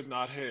just could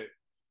not hit.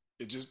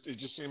 It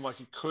just seemed like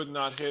he could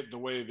not hit the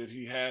way that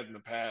he had in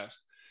the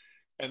past.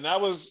 And that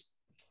was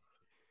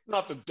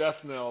not the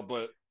death knell,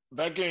 but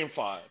that Game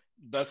 5,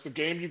 that's the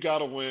game you got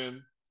to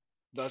win.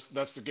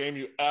 That's the game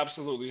you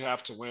absolutely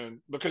have to win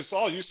because,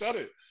 Saul, you said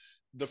it.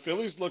 The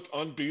Phillies looked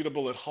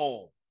unbeatable at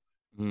home.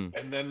 And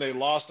then they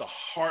lost a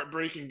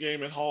heartbreaking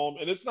game at home.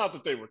 And it's not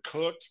that they were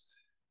cooked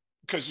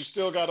because you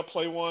still got to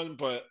play one,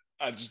 but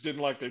I just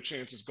didn't like their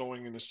chances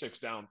going into 6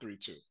 down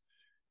 3-2.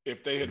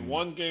 If they had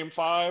won Game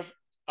 5,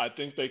 I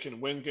think they can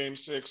win Game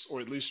 6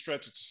 or at least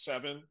stretch it to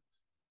 7.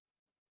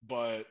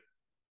 But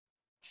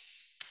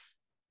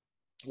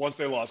once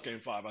they lost Game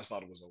 5, I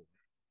thought it was over.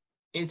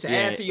 And to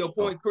add to your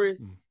point,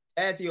 Chris,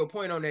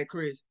 on that,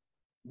 Chris,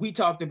 we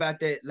talked about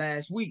that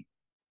last week.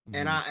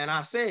 And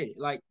I said,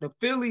 like, the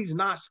Phillies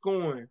not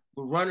scoring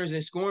with runners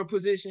in scoring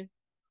position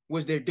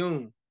was their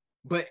doom.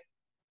 But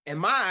in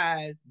my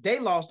eyes, they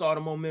lost all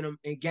the momentum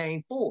in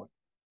Game 4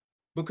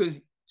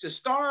 because to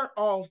start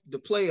off the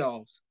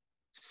playoffs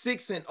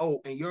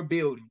 6-0 in your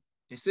building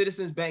in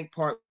Citizens Bank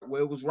Park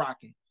where it was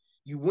rocking,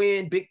 you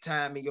win big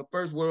time in your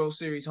first World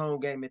Series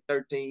home game in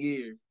 13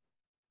 years.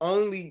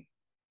 Only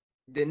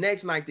the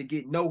next night to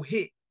get no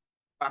hit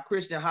by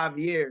Christian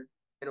Javier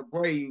and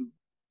Abreu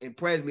and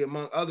Presley,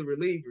 among other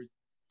relievers.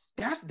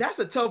 That's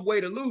a tough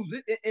way to lose.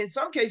 In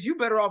some cases, you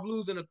better off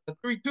losing a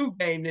 3-2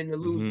 game than to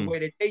lose the way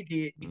that they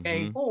did in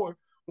Game 4.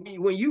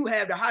 When you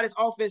have the hottest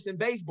offense in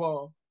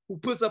baseball who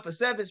puts up a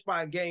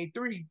 7-spot in Game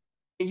 3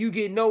 and you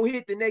get no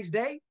hit the next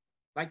day,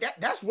 like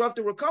that's rough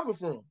to recover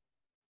from.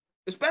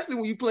 Especially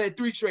when you play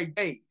 3 straight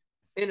days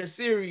in a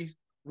series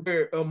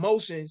where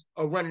emotions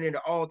are running at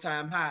an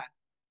all-time high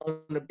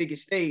on the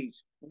biggest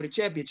stage with a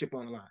championship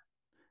on the line.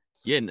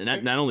 Yeah,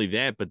 not only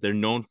that, but they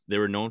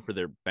were known for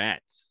their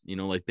bats.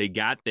 Like they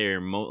got their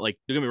don't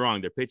get me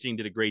wrong, their pitching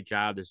did a great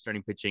job. Their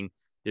starting pitching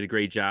did a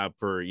great job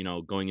for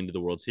going into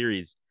the World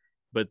Series,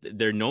 but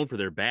they're known for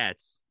their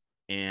bats,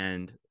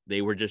 and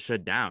they were just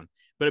shut down.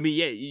 But I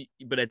mean,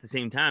 but at the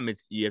same time,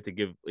 you have to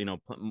give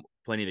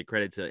plenty of the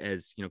credit to,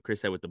 as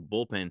Chris said with the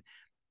bullpen.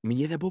 I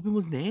mean, that bullpen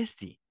was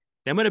nasty.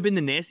 That might have been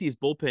the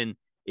nastiest bullpen,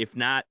 if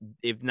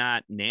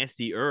not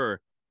nastier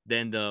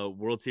than the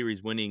World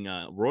Series winning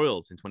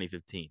Royals in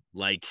 2015.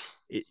 Like,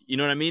 you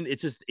know what I mean?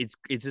 It's just it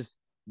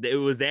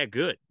was that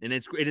good, and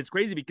it's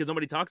crazy because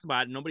nobody talks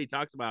about it. Nobody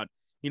talks about,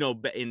 you know,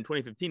 in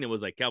 2015 it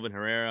was like Kelvin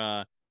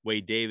Herrera,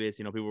 Wade Davis.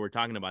 You know, people were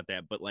talking about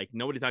that, but like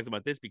nobody talks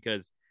about this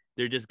because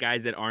they're just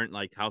guys that aren't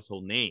like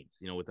household names.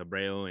 You know, with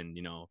Abreu and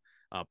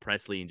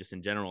Presley and just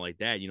in general like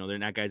that. You know, they're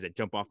not guys that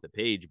jump off the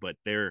page, but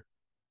they're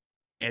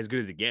as good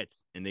as it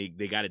gets, and they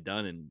got it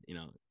done, and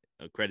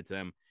credit to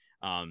them.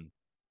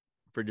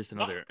 For just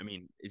another, I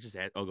mean, it's just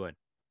oh, go ahead.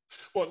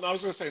 Well, no, I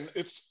was going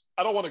to say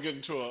I don't want to get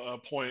into a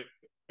point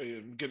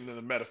getting into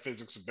the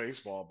metaphysics of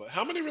baseball, but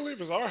how many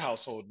relievers are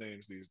household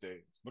names these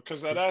days?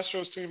 Because that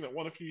Astros team that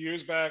won a few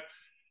years back,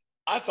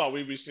 I thought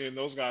we'd be seeing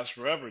those guys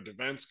forever.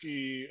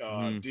 Davinsky,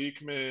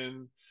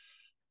 Diekman.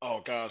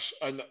 Oh gosh,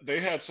 and they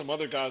had some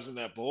other guys in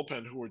that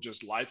bullpen who were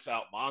just lights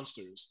out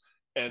monsters.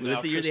 And was now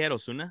that the year they had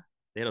Osuna?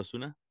 They had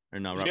Osuna or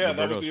no? Yeah, Roberto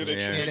that was the year they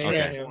traded for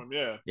him.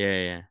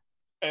 Yeah.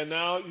 And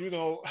now,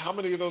 how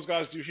many of those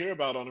guys do you hear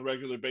about on a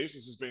regular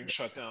basis as being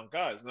shut down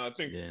guys? Now, I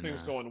think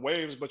things go in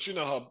waves, but you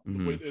know how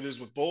it is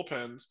with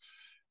bullpens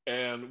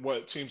and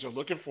what teams are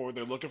looking for.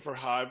 They're looking for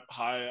high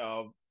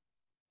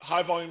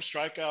volume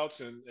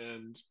strikeouts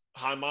and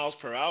high miles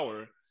per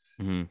hour.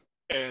 Mm-hmm.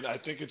 And I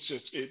think it's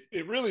just,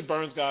 it really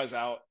burns guys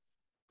out.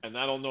 And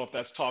I don't know if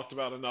that's talked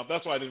about enough.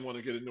 That's why I didn't want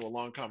to get into a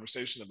long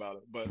conversation about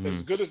it. But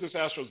as good as this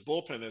Astros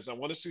bullpen is, I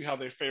want to see how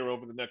they fare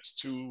over the next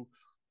 2,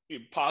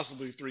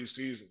 possibly 3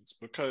 seasons,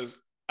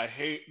 because I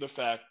hate the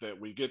fact that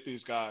we get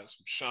these guys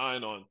who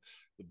shine on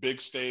the big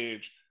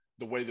stage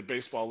the way the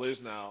baseball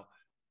is now,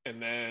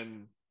 and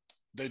then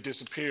they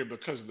disappear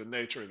because of the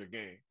nature of the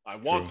game. I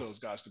want those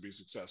guys to be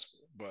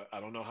successful, but I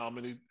don't know how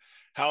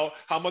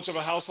much of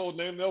a household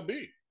name they'll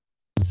be.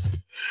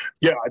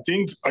 Yeah, I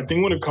think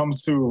when it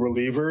comes to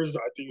relievers,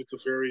 I think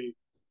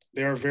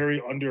they're very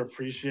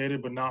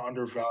underappreciated but not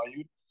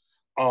undervalued.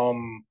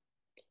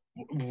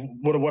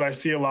 What I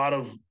see a lot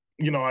of,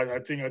 I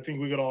think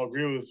we could all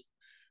agree with,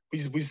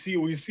 we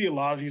see a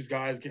lot of these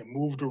guys get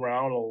moved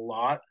around a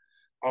lot,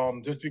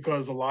 just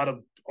because a lot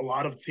of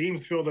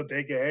teams feel that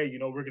they can, hey,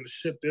 we're going to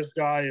ship this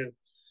guy and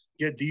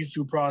get these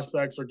 2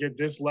 prospects or get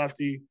this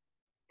lefty.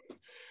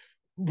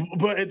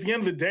 But at the end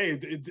of the day,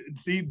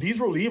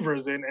 these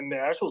relievers and the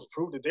Astros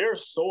prove that they're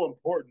so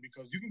important,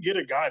 because you can get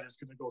a guy that's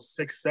going to go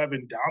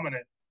 6-7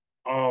 dominant,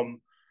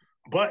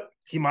 but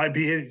he might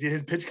be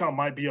his pitch count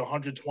might be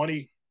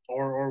 120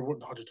 or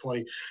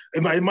 120.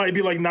 It might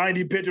be like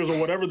 90 pitchers or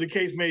whatever the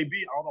case may be.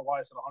 I don't know why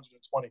I said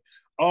 120.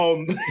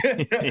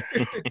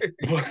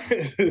 But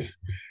it's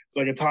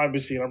like a time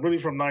machine. I'm really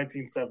from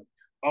 1970.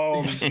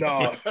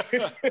 No.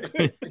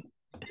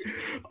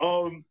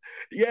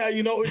 Yeah,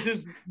 it's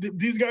just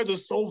these guys are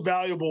so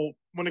valuable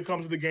when it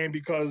comes to the game,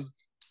 because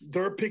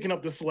they're picking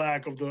up the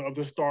slack of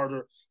the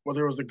starter,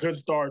 whether it was a good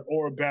start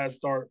or a bad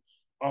start.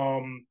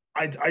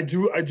 I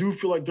do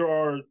feel like there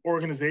are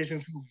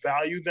organizations who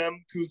value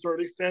them to a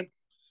certain extent,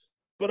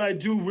 but I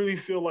do really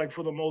feel like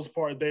for the most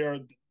part they are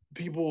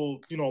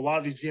people. A lot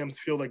of these GMs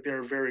feel like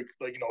they're very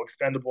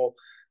expendable,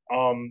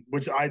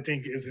 which I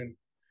think isn't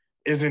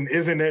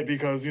it,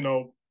 because I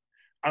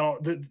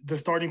don't. The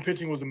starting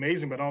pitching was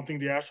amazing, but I don't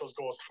think the Astros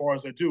go as far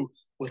as they do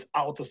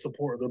without the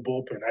support of their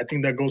bullpen. I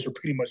think that goes for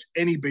pretty much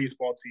any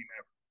baseball team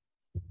ever.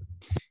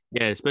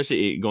 Yeah,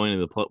 especially going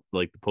into the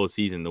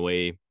postseason, the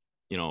way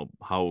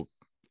how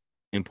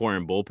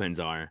important bullpens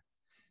are.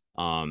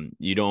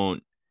 You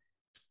don't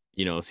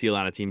see a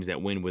lot of teams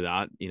that win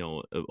without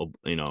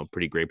a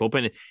pretty great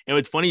bullpen. And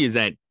what's funny is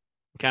that,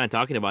 kind of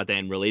talking about that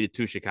and related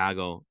to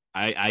Chicago,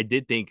 I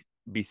did think,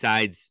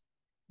 besides,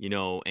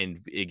 and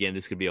again,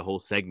 this could be a whole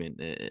segment,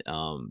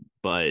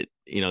 but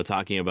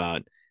talking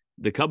about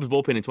the Cubs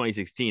bullpen in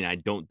 2016, I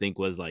don't think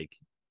was like,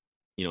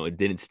 it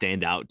didn't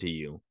stand out to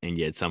you, and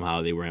yet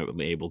somehow they were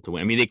able to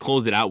win. I mean,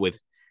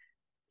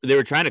 they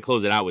were trying to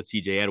close it out with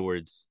C.J.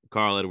 Edwards,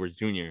 Carl Edwards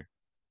Jr.,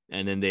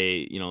 and then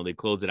they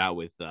closed it out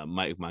with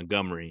Mike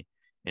Montgomery,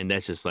 and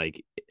that's just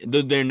like,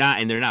 they're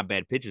not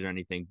bad pitchers or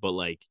anything, but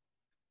like,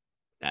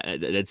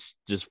 it's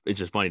just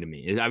funny to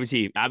me. It's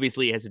obviously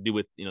it has to do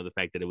with the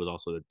fact that it was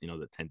also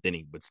the 10th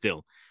inning, but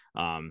still,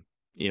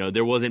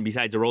 there wasn't,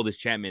 besides Aroldis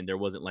Chapman, there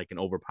wasn't like an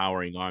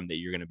overpowering arm that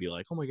you're gonna be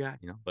like, oh my god,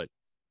 but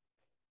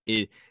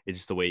it's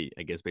just the way,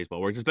 I guess, baseball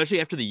works,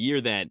 especially after the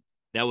year that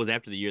was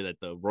after the year that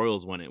the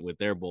Royals won it with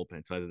their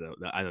bullpen. So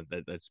I thought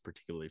that's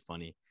particularly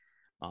funny.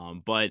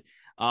 But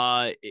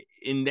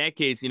in that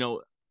case,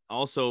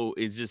 also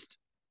is just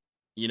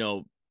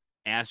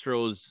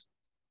Astros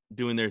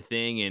doing their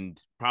thing and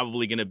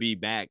probably going to be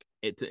back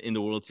in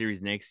the World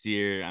Series next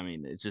year. I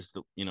mean, it's just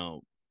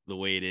the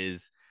way it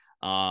is.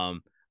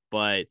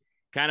 But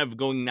kind of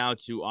going now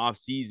to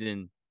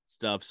off-season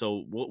stuff.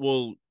 So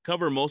we'll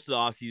cover most of the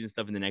off-season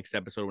stuff in the next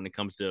episode when it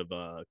comes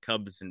to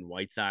Cubs and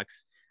White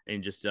Sox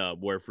and just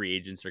where free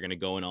agents are going to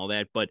go and all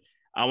that. But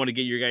I want to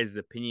get your guys'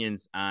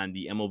 opinions on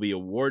the MLB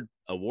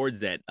awards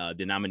that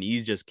the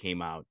nominees just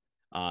came out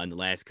in the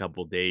last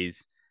couple of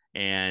days.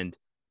 And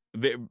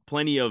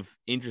plenty of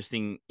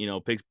interesting,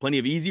 picks, plenty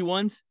of easy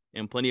ones,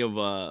 and plenty of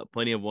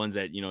ones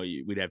that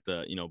we'd have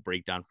to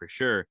break down for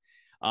sure.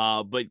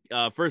 But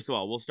first of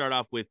all, we'll start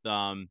off with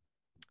the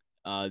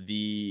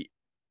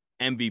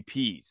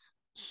MVPs.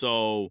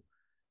 So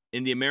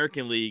in the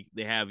American League,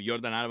 they have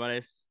Yordan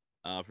Alvarez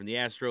from the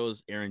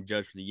Astros, Aaron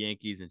Judge from the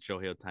Yankees, and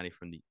Shohei Ohtani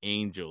from the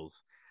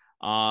Angels.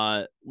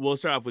 We'll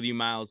start off with you,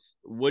 Miles.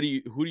 Who do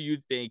you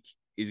think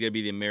is going to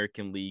be the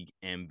American League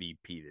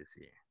MVP this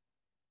year?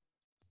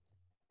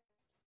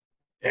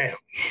 Damn.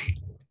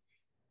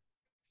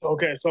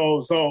 Okay,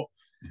 so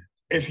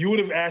if you would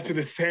have asked me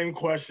the same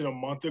question a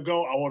month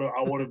ago,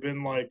 I would have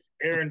been like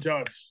Aaron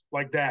Judge,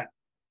 like that.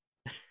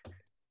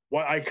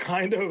 Why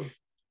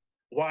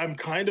I'm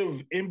kind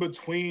of in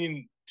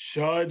between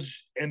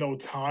Judge and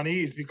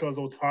Ohtani is because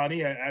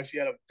Ohtani actually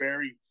had a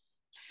very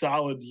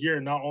solid year,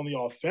 not only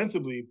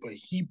offensively, but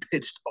he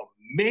pitched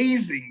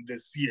amazing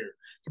this year.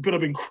 He put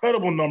up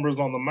incredible numbers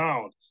on the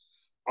mound.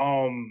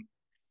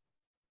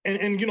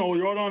 And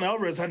Yordan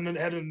Alvarez had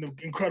an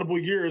incredible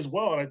year as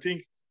well. And I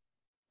think,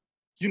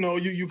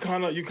 you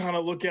kind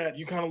of look at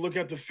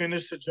the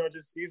finish to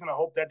Judge's season. I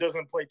hope that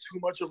doesn't play too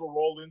much of a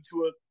role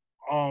into it.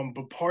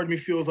 But part of me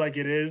feels like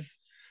it is.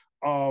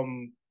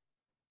 I'm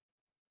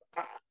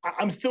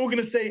still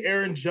gonna say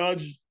Aaron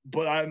Judge,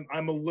 but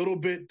I'm a little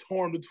bit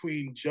torn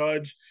between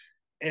Judge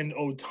and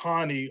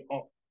Ohtani.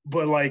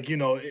 But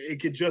it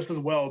could just as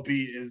well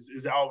be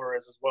is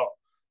Alvarez as well.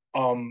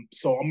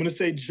 So I'm gonna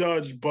say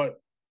Judge,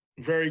 but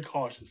very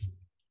cautiously.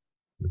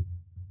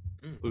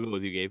 We'll go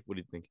with you, Gabe. What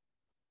do you think?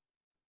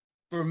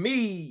 For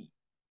me,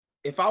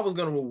 if I was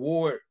going to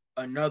reward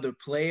another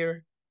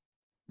player,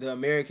 the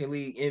American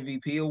League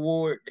MVP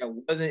award that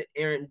wasn't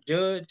Aaron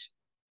Judge,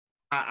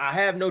 I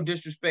have no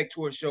disrespect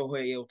towards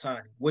Shohei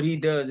Ohtani. What he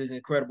does is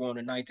incredible on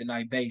a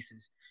night-to-night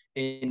basis.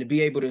 And to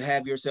be able to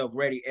have yourself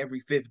ready every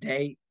fifth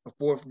day, a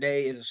fourth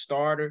day as a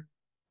starter,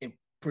 and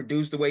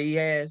produce the way he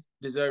has,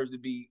 deserves to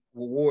be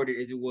rewarded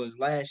as it was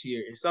last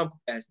year in some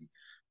capacity.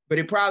 But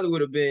it probably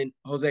would have been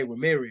Jose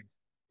Ramirez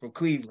from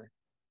Cleveland.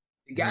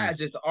 The guy's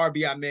just the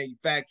RBI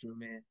manufacturer,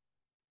 man.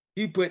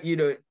 He put,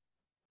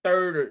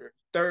 third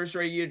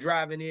straight year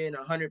driving in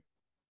 100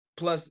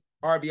 plus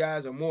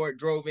RBIs or more,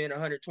 drove in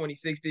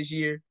 126 this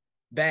year,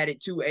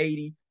 batted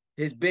 280,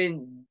 has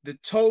been the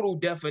total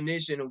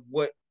definition of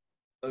what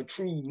a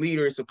true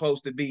leader is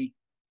supposed to be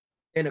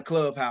in a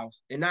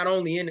clubhouse. And not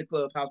only in the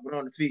clubhouse, but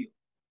on the field,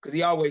 because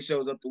he always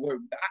shows up to work.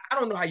 I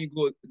don't know how you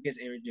go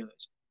against Aaron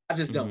Judge. I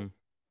just don't.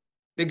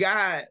 The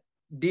guy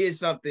did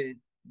something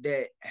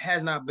that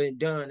has not been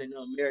done in the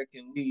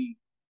American League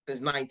since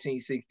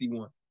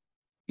 1961.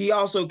 He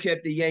also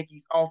kept the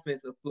Yankees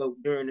offense afloat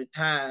during the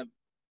time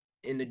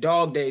in the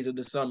dog days of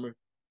the summer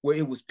where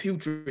it was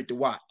putrid to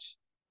watch.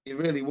 It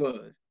really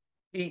was.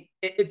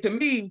 To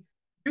me,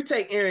 you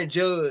take Aaron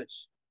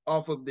Judge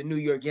off of the New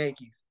York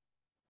Yankees,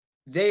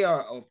 they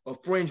are a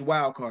fringe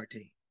wild card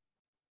team.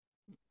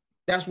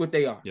 That's what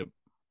they are. Yep.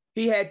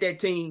 He had that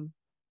team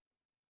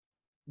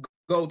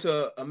go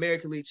to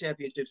American League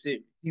Championship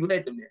Series. He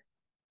led them there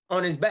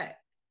on his back.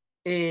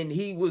 And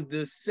he was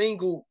the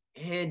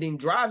single-handing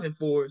driving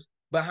force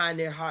behind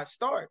their hot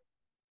start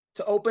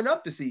to open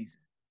up the season.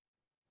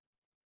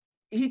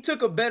 He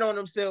took a bet on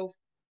himself,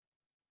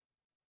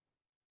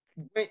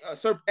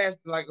 surpassed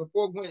like a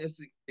 4-win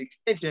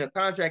extension, a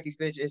contract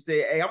extension, and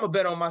said, hey, I'm going to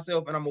bet on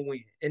myself and I'm going to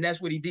win. And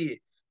that's what he did.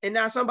 And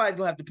now somebody's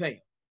going to have to pay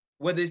him,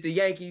 whether it's the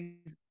Yankees,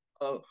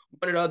 one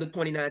of the other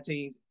 29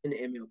 teams in the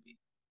MLB.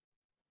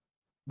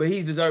 But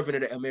he's deserving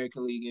of the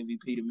American League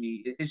MVP to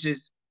me. It's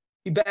just,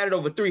 he batted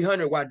over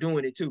 300 while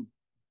doing it too.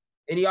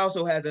 And he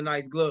also has a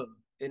nice glove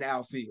in the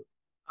outfield.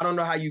 I don't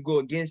know how you go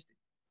against it.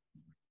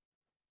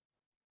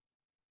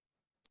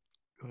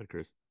 Go ahead,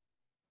 Chris.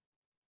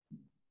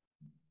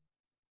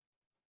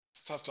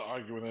 It's tough to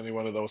argue with any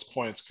one of those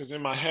points because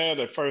in my head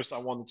at first I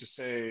wanted to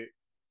say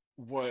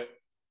what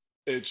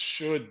it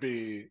should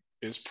be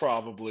is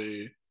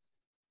probably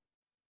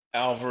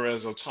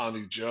Alvarez,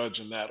 Ohtani, Judge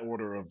in that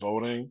order of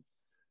voting.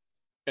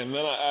 And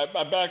then I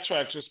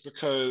backtrack just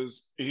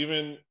because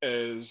even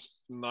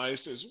as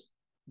nice as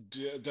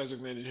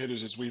designated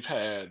hitters as we've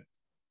had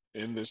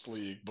in this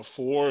league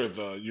before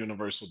the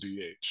universal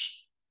DH,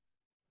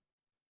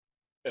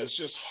 it's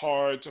just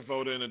hard to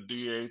vote in a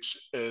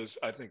DH as,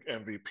 I think,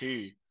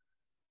 MVP.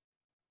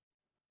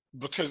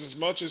 Because as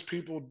much as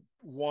people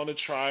want to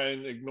try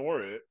and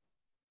ignore it,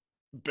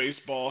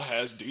 baseball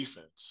has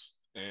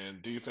defense,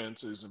 and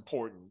defense is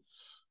important.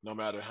 No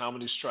matter how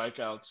many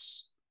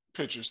strikeouts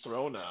pitchers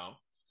throw now,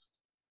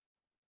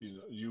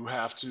 you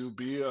have to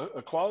be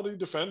a quality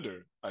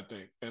defender, I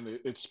think. And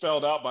it's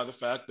spelled out by the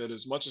fact that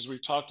as much as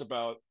we've talked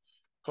about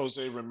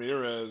Jose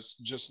Ramirez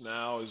just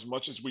now, as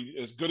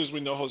good as we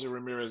know Jose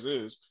Ramirez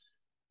is,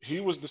 he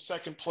was the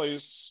second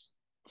place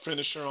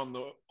finisher on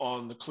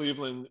the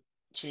Cleveland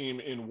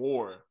team in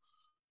WAR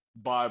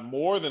by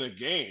more than a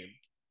game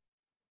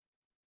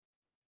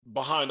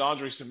behind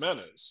Andrés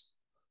Giménez,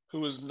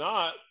 who is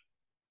not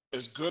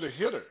as good a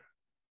hitter.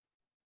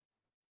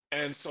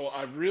 And so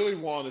I really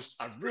want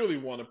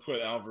to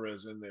put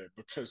Alvarez in there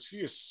because he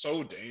is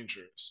so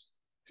dangerous.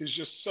 He's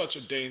just such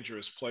a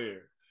dangerous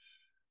player.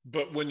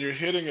 But when you're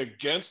hitting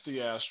against the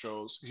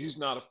Astros, he's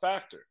not a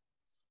factor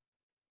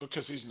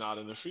because he's not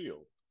in the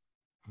field.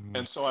 Mhm.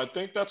 And so I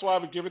think that's why I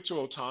would give it to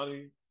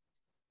Ohtani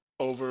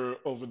over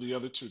the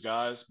other two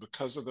guys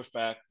because of the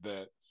fact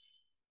that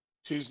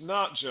he's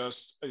not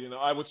just,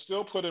 I would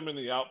still put him in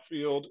the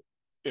outfield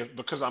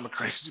because I'm a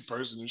crazy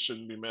person who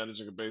shouldn't be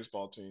managing a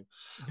baseball team.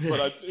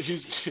 But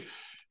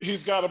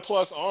he's got a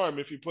plus arm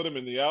if you put him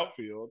in the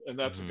outfield, and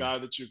that's a guy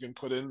that you can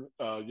put in.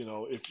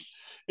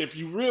 If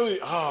you really,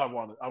 I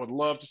would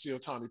love to see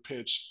Ohtani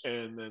pitch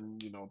and then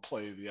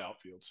play the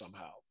outfield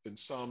somehow in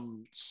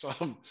some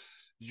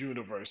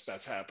universe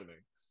that's happening.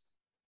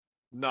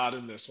 Not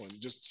in this one,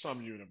 just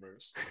some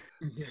universe.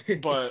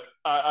 But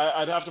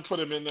I'd have to put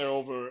him in there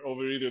over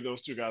either of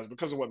those two guys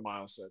because of what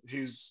Miles said.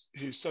 He's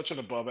such an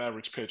above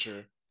average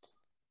pitcher.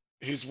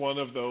 He's one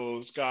of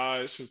those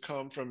guys who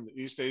come from the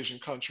East Asian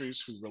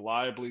countries who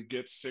reliably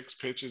get 6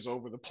 pitches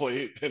over the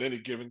plate at any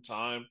given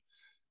time.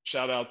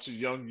 Shout out to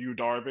young Yu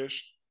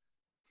Darvish.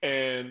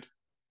 And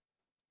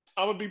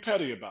I'm going to be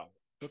petty about it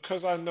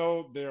because I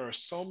know there are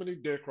so many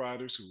dick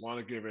riders who want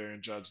to give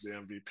Aaron Judge the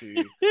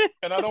MVP,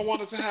 and I don't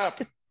want it to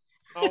happen.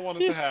 I don't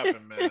want it to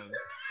happen, man.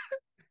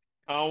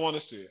 I don't want to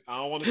see it. I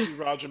don't want to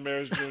see Roger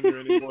Maris Jr.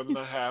 any more than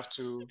I have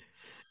to.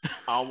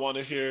 I don't want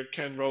to hear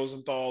Ken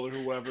Rosenthal or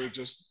whoever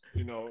just,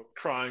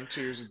 crying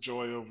tears of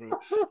joy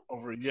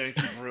over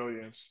Yankee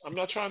brilliance. I'm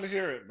not trying to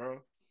hear it, bro.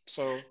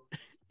 So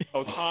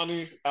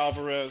Ohtani,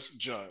 Alvarez,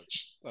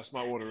 Judge. That's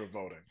my order of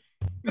voting.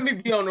 Let me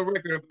be on the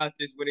record about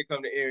this when it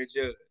comes to Aaron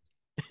Judge.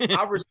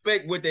 I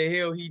respect what the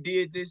hell he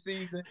did this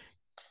season,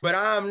 but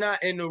I'm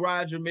not in the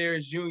Roger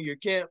Maris Jr.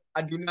 camp.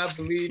 I do not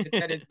believe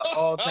that is the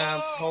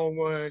all-time home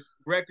run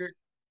record.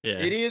 Yeah.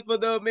 It is for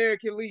the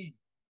American League.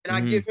 And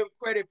I give him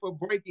credit for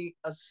breaking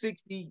a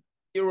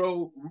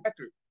 60-year-old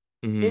record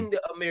in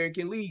the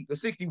American League, a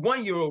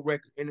 61-year-old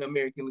record in the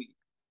American League,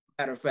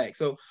 matter of fact.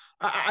 So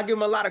I give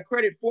him a lot of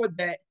credit for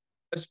that,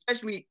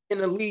 especially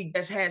in a league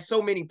that's had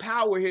so many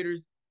power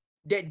hitters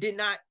that did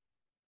not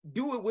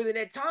do it within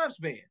that time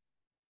span.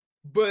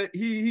 But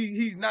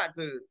he's not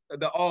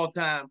the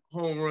all-time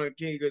home run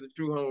king or the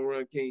true home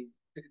run king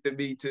to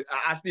me.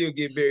 I still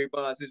give Barry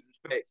Bonds his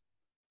respect.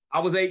 I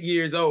was 8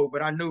 years old,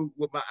 but I knew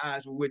what my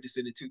eyes were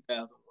witnessing in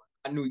 2001.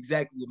 I knew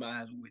exactly what my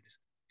eyes were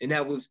witnessing, and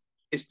that was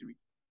history,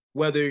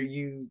 whether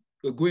you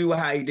agree with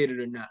how he did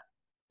it or not.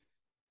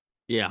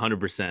 Yeah,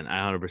 100%. I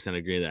 100%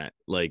 agree that.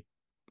 Like,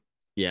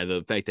 yeah,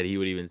 the fact that he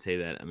would even say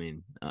that, I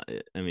mean,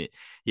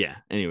 yeah.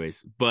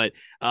 Anyways, but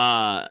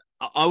I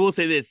will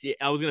say this: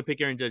 I was gonna pick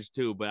Aaron Judge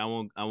too, but I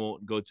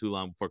won't go too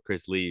long before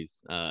Chris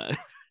leaves. But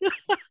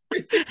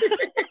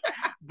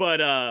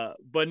no,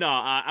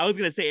 I was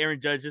gonna say Aaron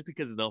Judge just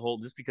because of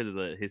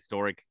the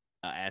historic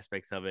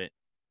aspects of it.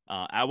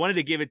 I wanted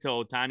to give it to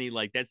Ohtani.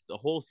 Like that's the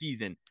whole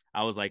season.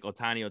 I was like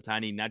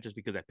Ohtani, not just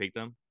because I picked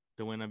him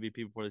to win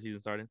MVP before the season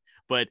started,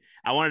 but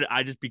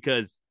just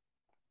because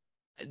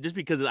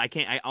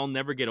I'll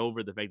never get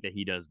over the fact that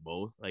he does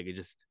both. Like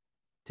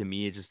to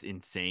me, it's just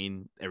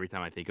insane every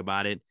time I think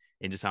about it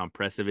and just how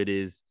impressive it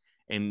is.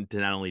 And to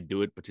not only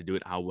do it, but to do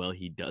it how well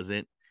he does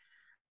it.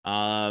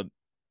 And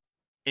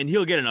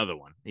he'll get another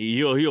one.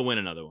 He'll win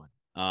another one.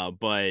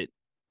 But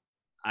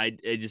I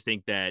just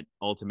think that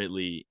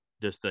ultimately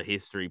just the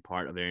history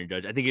part of Aaron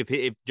Judge. I think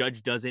if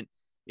Judge doesn't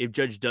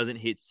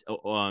hit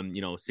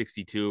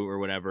 62 or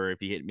whatever, if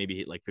he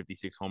hit like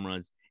 56 home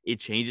runs, it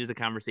changes the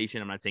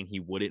conversation. I'm not saying he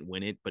wouldn't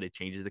win it, but it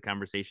changes the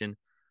conversation.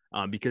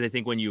 Because I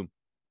think when you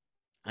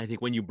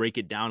break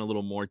it down a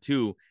little more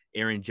too,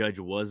 Aaron Judge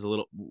was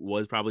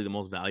probably the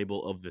most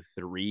valuable of the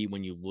three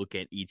when you look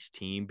at each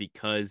team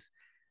because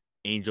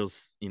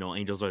Angels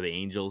are the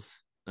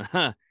Angels.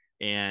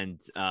 And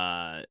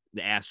the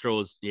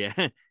Astros, yeah,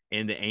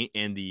 and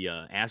the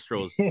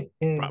Astros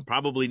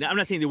probably not. I'm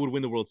not saying they would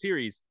win the World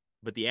Series,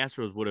 but the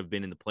Astros would have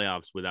been in the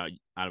playoffs without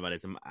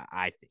Adams.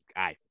 I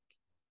think.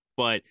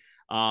 But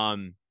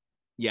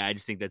yeah, I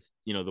just think that's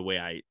the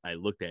way I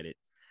looked at it.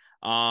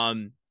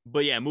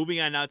 But yeah,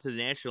 moving on now to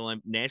the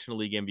National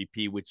League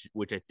MVP,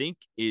 which I think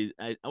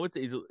I would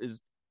say is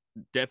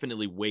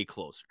definitely way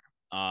closer.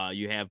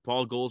 You have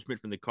Paul Goldschmidt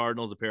from the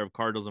Cardinals, a pair of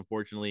Cardinals,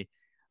 unfortunately.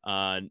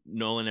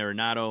 Nolan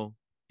Arenado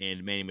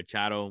and Manny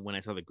Machado. When I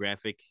saw the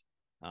graphic,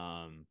 it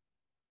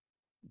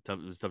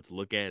was tough to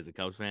look at as a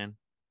Cubs fan,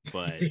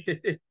 but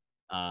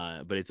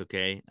it's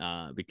okay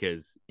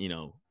because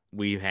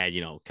we've had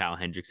Kyle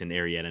Hendricks and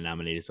Arrieta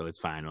nominated, so it's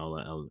fine.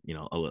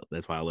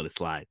 That's why I'll let it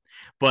slide.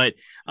 But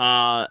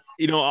I'll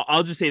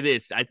just say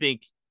this: I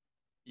think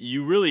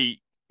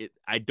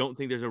I don't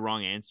think there's a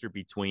wrong answer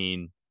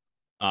between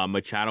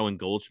Machado and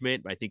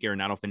Goldschmidt. I think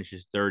Arenado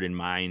finishes third in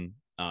mine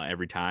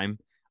every time.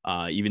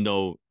 Even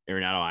though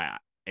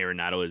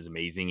Arenado is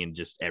amazing in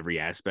just every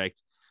aspect.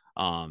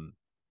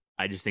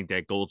 I just think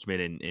that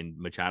Goldschmidt and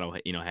Machado,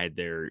 had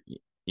they're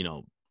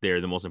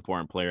the most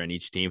important player on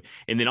each team.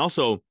 And then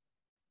also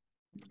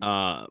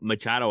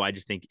Machado, I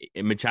just think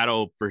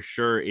Machado for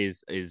sure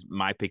is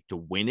my pick to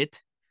win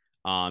it.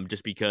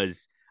 Just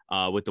because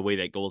with the way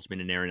that Goldschmidt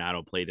and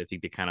Arenado played, I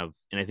think they kind of,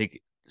 and I think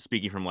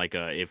speaking from like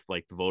if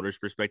like the voters'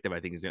 perspective, I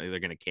think they're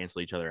going to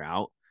cancel each other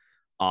out.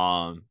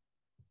 Um,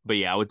 but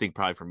yeah, I would think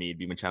probably for me it'd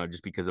be Machado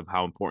just because of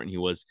how important he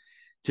was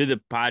to the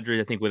Padres.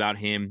 I think without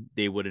him,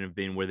 they wouldn't have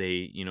been where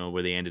they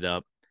ended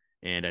up,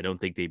 and I don't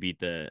think they beat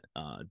the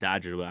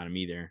Dodgers without him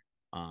either.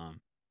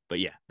 But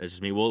yeah, that's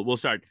just me. We'll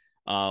start.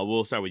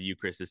 We'll start with you,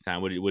 Chris, this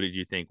time. What did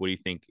you think? What do you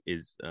think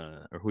is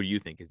or who do you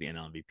think is the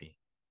NL MVP?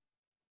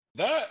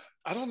 That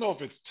I don't know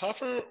if it's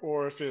tougher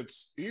or if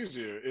it's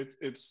easier.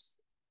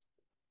 It's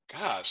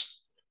gosh,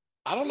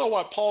 I don't know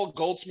why Paul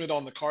Goldschmidt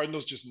on the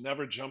Cardinals just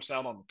never jumps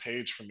out on the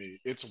page for me.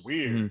 It's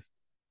weird. Mm-hmm.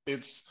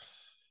 It's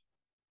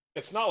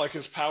it's not like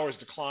his powers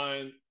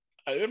decline.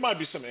 It might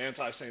be some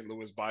anti-St.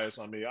 Louis bias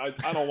on me. I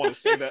don't want to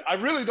say that. I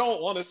really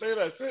don't want to say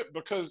that's it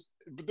because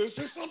there's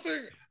just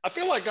something. I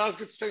feel like guys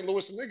get to St.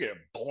 Louis and they get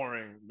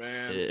boring,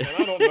 man, and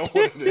I don't know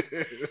what it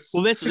is.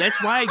 Well,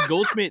 that's why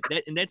Goldschmidt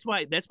that's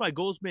why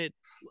Goldschmidt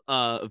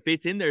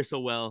fits in there so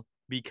well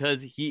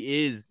because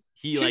He's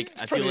I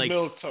feel like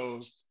milk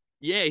toast.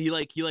 yeah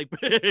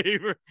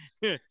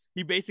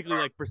he basically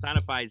like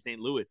personifies St.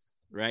 Louis,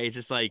 right? It's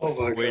just like Oh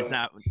my where it's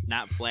God.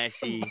 not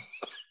flashy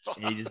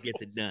and he just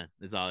gets it done.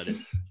 That's all it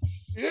is.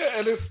 Yeah,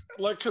 and it's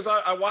like because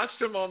I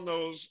watched him on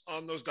those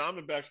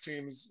Diamondbacks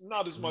teams,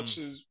 not as Mhm. much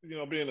as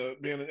being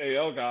an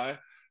AL guy,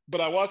 but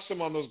I watched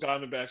him on those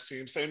Diamondbacks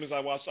teams, same as I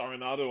watched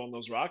Arenado on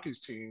those Rockies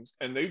teams,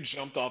 and they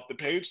jumped off the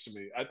page to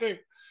me. I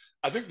think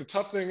the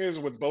tough thing is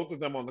with both of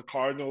them on the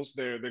Cardinals,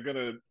 they're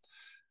gonna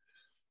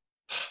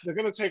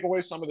take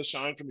away some of the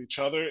shine from each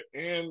other,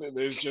 and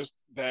there's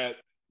just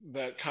that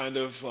kind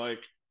of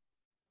like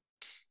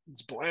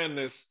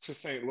blandness to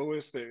St.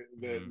 Louis that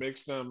Mhm.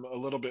 makes them a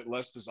little bit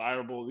less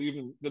desirable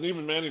even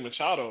Manny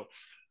Machado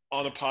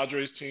on a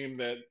Padres team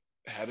that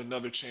had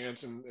another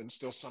chance and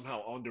still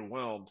somehow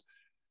underwhelmed.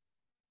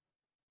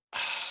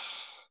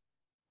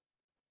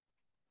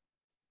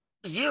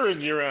 Year in,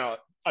 year out,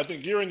 I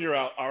think year in, year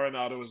out,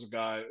 Arenado is a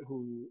guy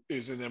who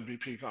is in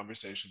MVP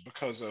conversation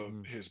because of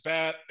Mhm. his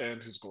bat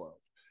and his glove.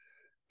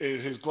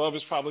 His glove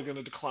is probably going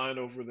to decline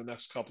over the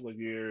next couple of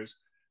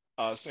years.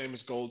 Same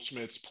as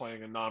Goldschmidt's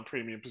playing a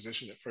non-premium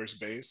position at first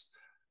base,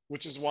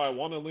 which is why I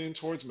want to lean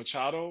towards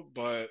Machado.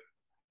 But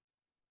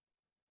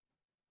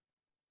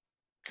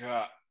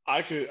God,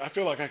 I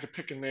feel like I could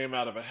pick a name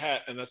out of a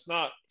hat, and that's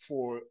not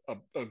for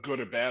a good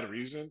or bad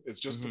reason. It's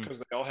just Mhm. because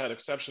they all had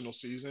exceptional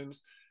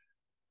seasons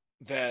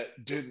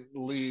that didn't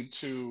lead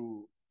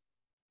to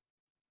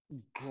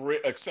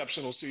great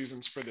exceptional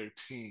seasons for their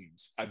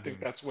teams. I think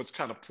Mhm. that's what's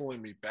kind of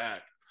pulling me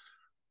back.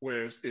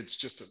 Whereas it's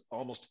just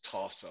almost a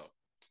toss up.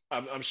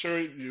 I'm sure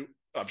you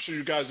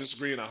guys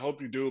disagree, and I hope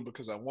you do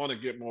because I want to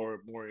get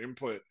more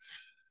input.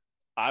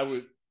 I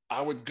would I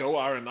would go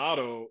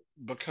Arenado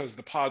because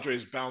the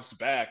Padres bounced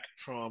back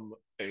from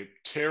a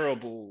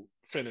terrible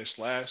finish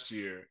last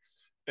year,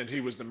 and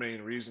he was the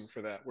main reason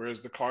for that.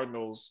 Whereas the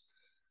Cardinals,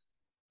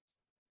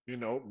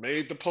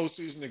 made the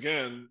postseason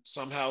again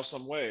somehow,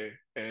 some way,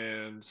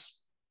 and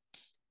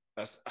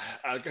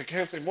I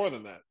can't say more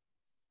than that.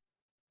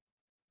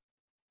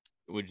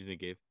 What did you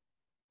think, Gabe?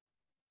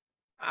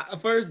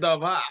 First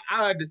off,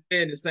 I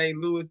understand the St.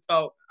 Louis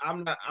talk.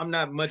 I'm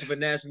not much of a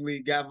National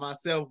League guy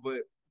myself,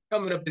 but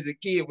coming up as a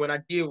kid, when I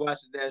did watch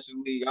the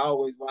National League, I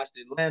always watched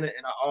Atlanta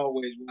and I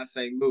always watched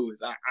St.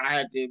 Louis. I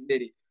had to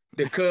admit it.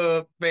 The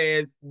Cub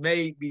fans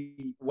made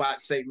me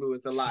watch St.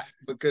 Louis a lot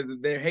because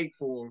of their hate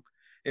for them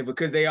and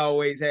because they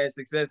always had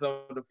success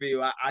on the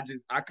field.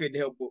 I couldn't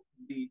help but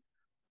be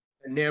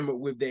enamored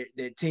with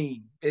their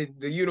team.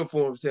 The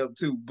uniforms help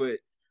too, but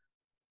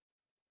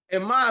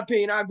in my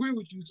opinion, I agree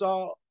with you,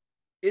 Saul.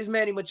 It's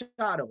Manny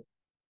Machado.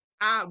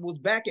 I was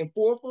back and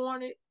forth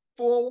on it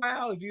for a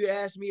while. If you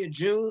asked me in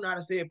June, I'd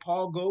have said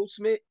Paul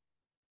Goldschmidt.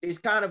 It's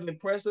kind of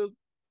impressive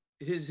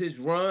his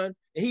run.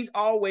 And he's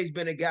always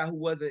been a guy who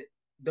wasn't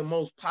the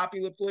most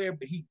popular player,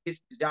 but he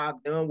gets the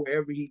job done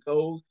wherever he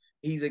goes.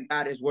 He's a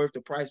guy that's worth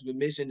the price of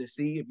admission to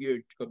see if you're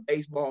a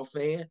baseball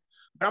fan.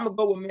 But I'm gonna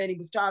go with Manny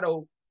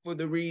Machado for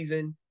the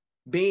reason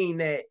being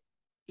that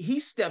he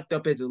stepped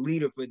up as a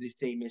leader for this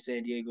team in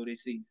San Diego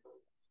this season.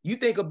 You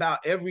think about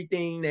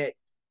everything that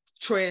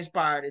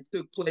transpired and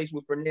took place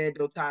with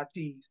Fernando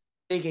Tatis,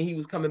 thinking he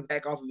was coming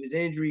back off of his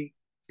injury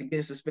to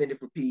get suspended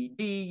for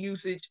PED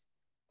usage.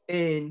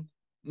 And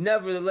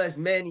nevertheless,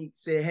 Manny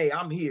said, "Hey,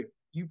 I'm here.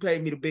 You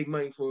paid me the big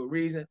money for a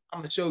reason. I'm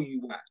going to show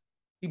you why."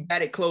 He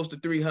batted close to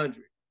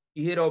 300.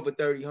 He hit over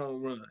 30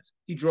 home runs.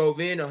 He drove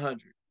in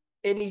 100.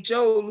 And he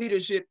showed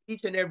leadership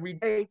each and every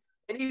day.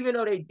 And even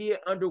though they did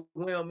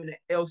underwhelm in the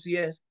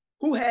LCS,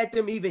 who had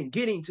them even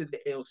getting to the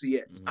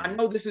LCS? I Mhm.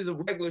 know this is a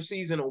regular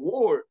season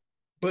award,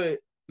 but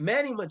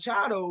Manny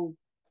Machado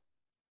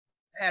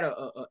had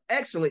a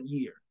excellent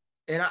year,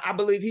 and I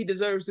believe he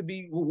deserves to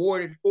be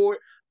rewarded for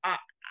it.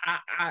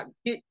 I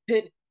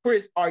get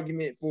Chris'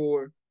 argument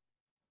for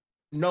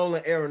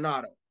Nolan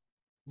Arenado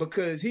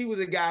because he was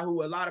a guy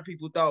who a lot of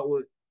people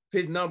thought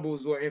his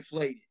numbers were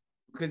inflated.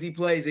 because he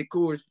plays at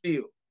Coors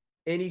Field.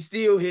 And he's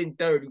still hitting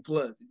 30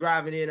 plus,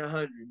 driving in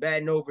 100,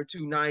 batting over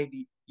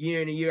 290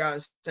 year in and year out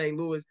in St.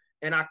 Louis.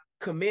 And I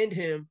commend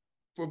him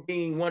for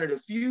being one of the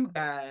few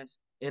guys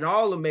in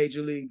all of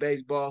Major League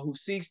Baseball who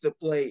seeks to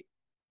play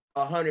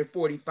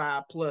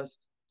 145 plus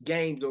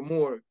games or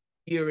more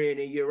year in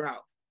and year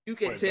out. You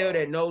can tell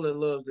that Nolan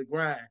loves the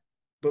grind.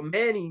 But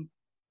Manny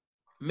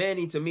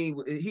to me,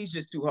 he's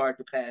just too hard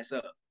to pass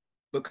up,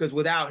 because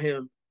without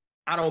him,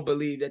 I don't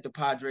believe that the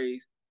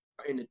Padres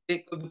are in the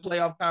thick of the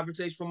playoff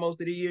conversation for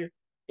most of the year,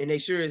 and they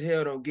sure as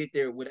hell don't get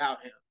there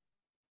without him.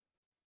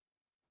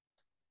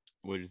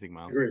 What do you think,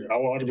 Miles? I agree. I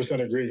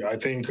 100% agree. I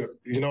think,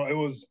 it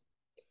was,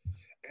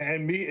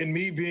 and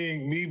me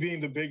being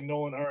the big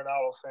Nolan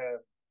Arenado fan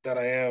that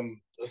I am,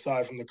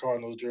 aside from the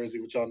Cardinals jersey,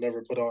 which I'll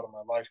never put on in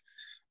my life.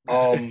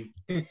 I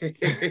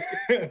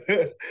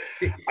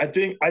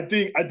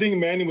think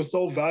Manny was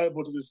so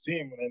valuable to this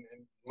team, and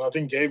I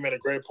think Gabe made a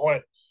great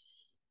point.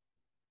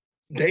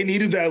 They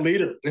needed that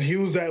leader, and he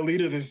was that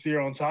leader this year.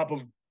 On top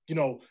of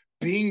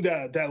being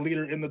that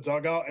leader in the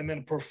dugout, and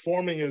then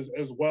performing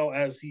as well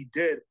as he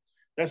did,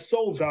 that's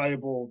so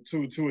valuable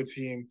to a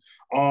team.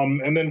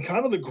 And then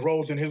kind of the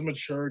growth and his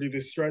maturity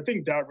this year, I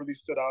think that really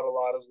stood out a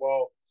lot as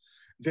well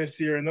this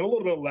year, and then a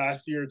little bit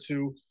last year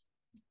too.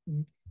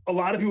 A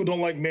lot of people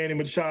don't like Manny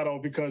Machado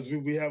because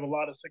we have a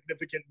lot of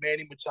significant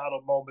Manny Machado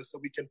moments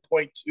that we can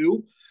point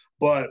to.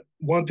 But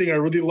one thing I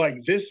really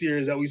like this year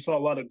is that we saw a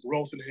lot of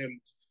growth in him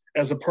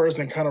as a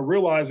person, kind of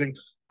realizing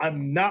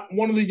I'm not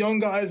one of the young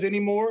guys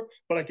anymore,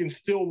 but I can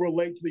still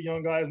relate to the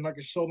young guys and I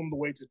can show them the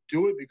way to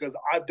do it because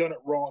I've done it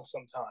wrong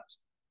sometimes.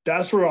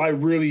 That's where I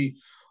really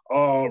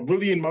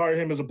admire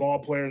him as a ball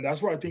player, and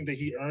that's where I think that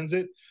he earns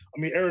it.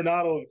 I mean,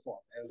 Arenado,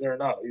 it's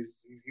Arenado.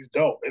 He's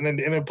dope. And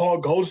then Paul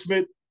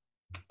Goldschmidt.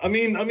 I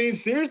mean,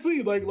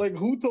 seriously, like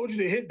who told you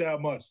to hit that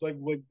much? Like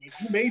who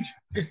made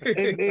you?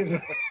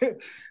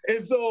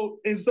 And so,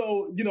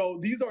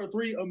 these are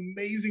three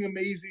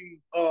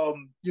amazing,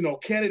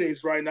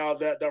 candidates right now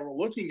that we're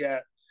looking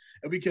at,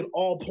 and we can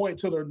all point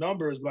to their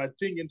numbers. But I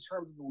think in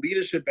terms of the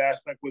leadership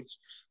aspect, which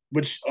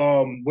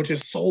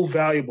is so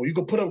valuable, you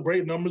can put up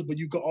great numbers, but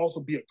you could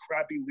also be a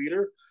crappy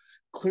leader.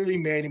 Clearly,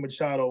 Manny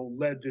Machado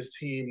led this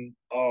team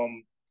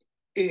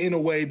in a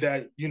way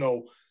that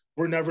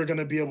we're never going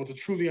to be able to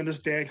truly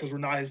understand because we're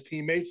not his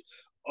teammates.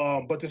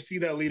 But to see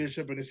that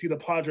leadership and to see the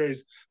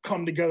Padres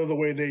come together the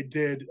way they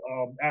did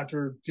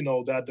after,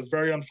 the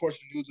very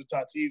unfortunate news with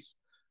Tatis,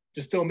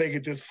 to still make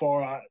it this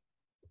far,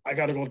 I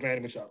got to go with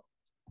Manny Machado.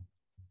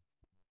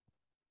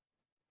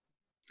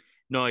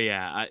 No,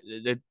 yeah.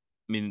 I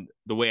mean,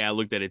 the way I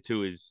looked at it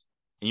too is,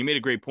 and you made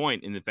a great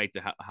point in the fact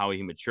that how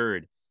he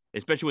matured,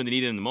 especially when they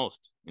needed him the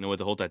most, with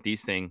the whole Tatis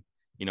thing,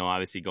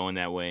 obviously going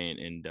that way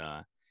and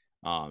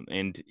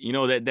that's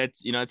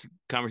that's a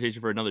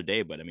conversation for another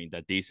day. But I mean,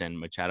 Tatis and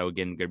Machado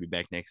again going to be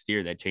back next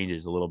year. That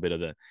changes a little bit of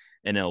the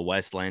NL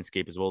West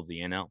landscape as well as the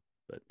NL.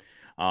 But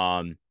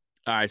all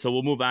right, so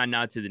we'll move on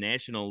now to the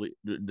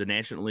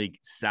National League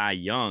Cy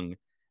Young,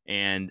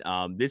 and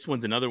this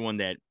one's another one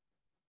that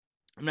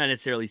I'm not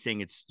necessarily saying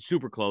it's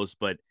super close,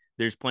 but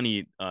there's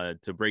plenty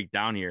to break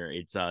down here.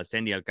 It's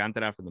Sandy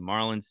Alcantara from the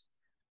Marlins,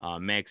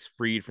 Max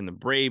Fried from the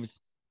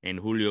Braves, and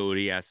Julio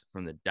Urias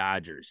from the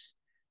Dodgers.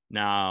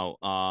 Now,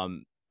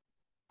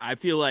 I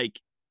feel like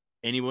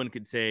anyone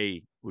could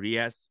say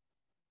Urias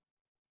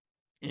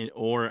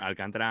or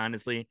Alcantara,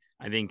 honestly.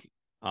 I think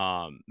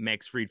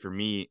Max Fried, for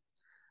me,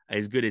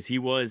 as good as he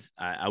was,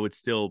 I would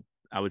still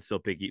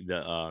pick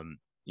the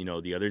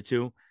the other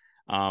two.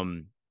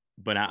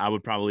 But I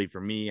would probably,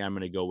 for me, I'm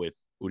going to go with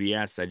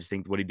Urias. I just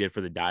think what he did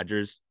for the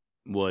Dodgers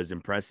was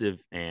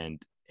impressive,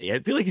 and I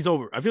feel like he's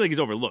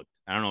overlooked.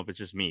 I don't know if it's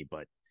just me,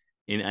 but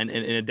in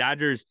the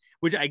Dodgers,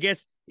 which I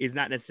guess is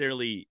not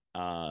necessarily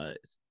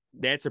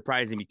that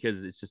surprising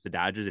because it's just the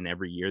Dodgers, and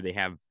every year they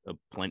have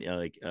plenty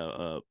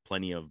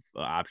of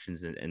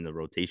options in the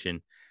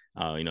rotation.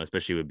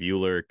 Especially with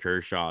Buehler,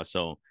 Kershaw.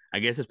 So I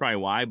guess that's probably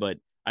why. But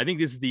I think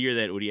this is the year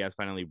that Urias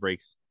finally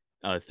breaks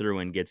through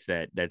and gets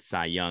that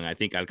Cy Young. I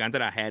think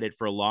Alcantara had it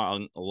for a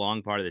long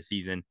part of the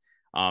season.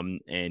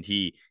 And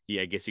he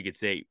I guess you could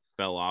say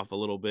fell off a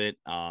little bit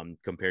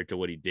compared to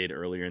what he did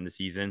earlier in the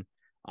season.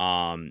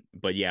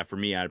 But yeah, for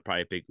me, I'd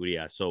probably pick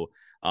Urias. So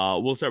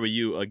we'll start with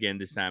you again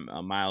this time,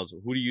 Miles.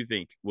 Who do you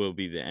think will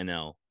be the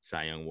NL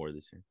Cy Young Award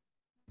this year?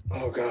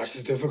 Oh gosh,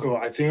 it's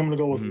difficult. I think I'm gonna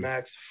go with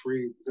Max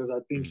Fried because I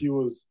think he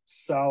was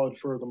solid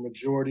for the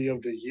majority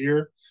of the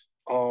year.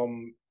 I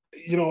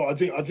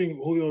think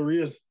Julio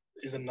Urias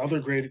is another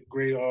great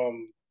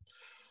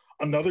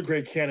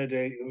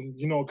candidate.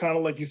 Kind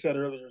of like you said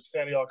earlier,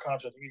 Sandy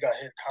Alcantara, I think he got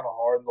hit kind of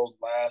hard in those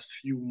last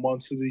few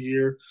months of the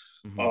year.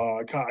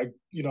 I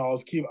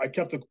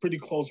kept a pretty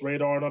close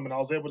radar on him, and I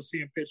was able to see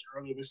him pitch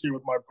earlier this year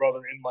with my brother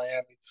in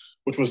Miami,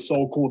 which was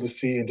so cool to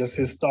see. And just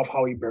his stuff,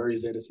 how he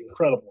buries it, is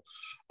incredible.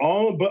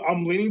 But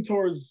I'm leaning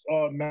towards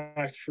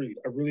Max Fried.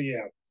 I really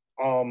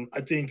am.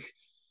 I think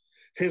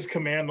his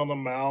command on the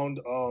mound,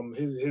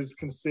 his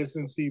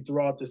consistency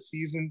throughout the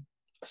season,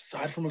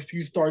 aside from a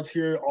few starts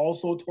here,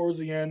 also towards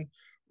the end,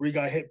 where he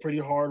got hit pretty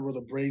hard, where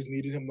the Braves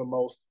needed him the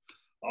most.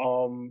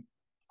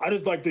 I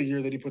just like the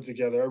year that he put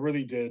together. I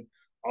really did.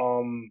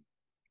 I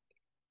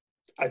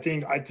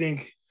think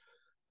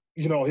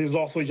he's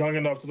also young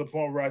enough to the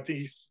point where I think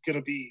he's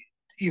gonna be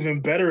even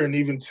better in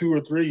even 2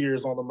 or 3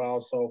 years on the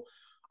mound. So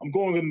I'm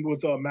going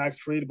with Max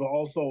Fried, but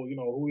also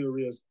Julio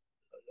Urias,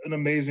 an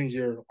amazing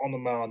year on the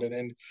mound,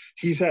 and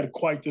he's had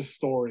quite this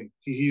story.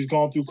 He's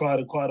gone through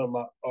quite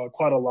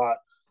a lot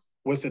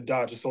with the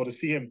Dodgers. So to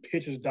see him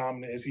pitch as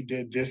dominant as he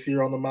did this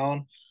year on the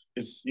mound,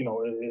 it's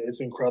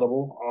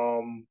incredible.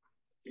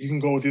 You can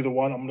go with either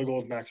one. I'm going to go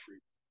with Max Fried.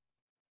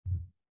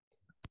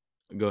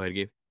 Go ahead,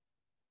 Gabe.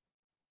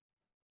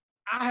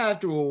 I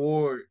have to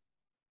award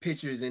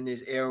pitchers in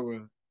this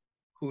era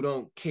who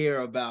don't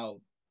care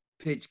about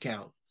pitch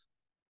counts.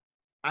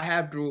 I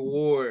have to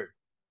award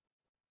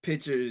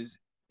pitchers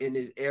in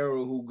this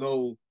era who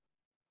go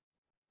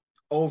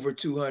over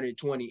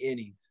 220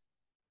 innings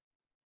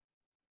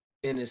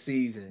in a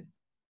season,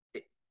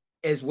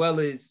 as well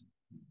as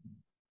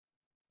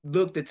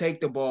look to take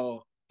the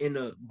ball in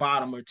the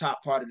bottom or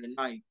top part of the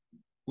ninth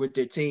with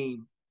their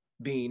team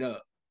being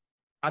up.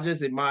 I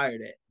just admire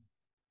that.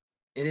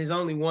 And there's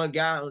only one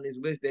guy on this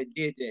list that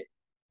did that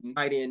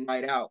night in,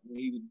 night out when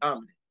he was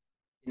dominant,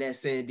 and that's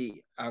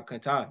Sandy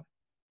Alcantara.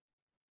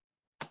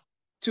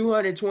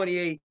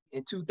 228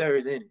 and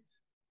 2/3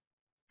 innings.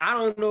 I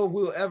don't know if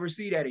we'll ever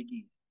see that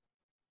again.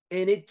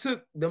 And it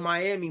took the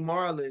Miami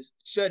Marlins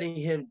shutting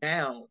him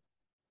down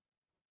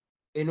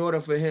in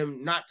order for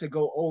him not to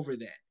go over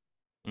that.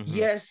 Mm-hmm.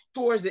 Yes,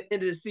 towards the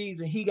end of the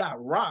season, he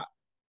got rocked,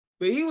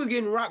 but he was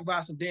getting rocked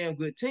by some damn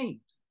good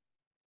teams,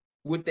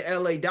 with the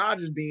LA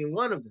Dodgers being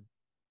one of them.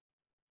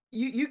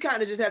 You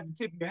kind of just have to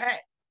tip your hat,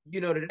 to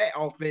that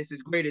offense,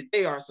 as great as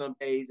they are some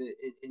days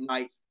and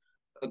nights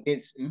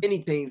against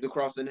many teams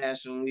across the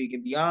National League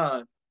and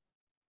beyond.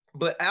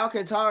 But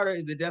Alcantara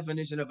is the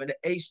definition of an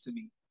ace to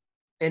me.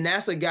 And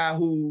that's a guy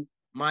who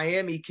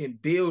Miami can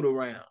build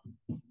around.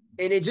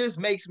 And it just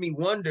makes me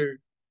wonder,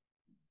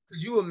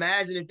 could you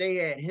imagine if they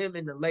had him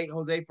and the late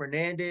Jose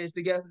Fernandez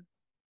together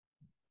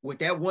with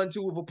that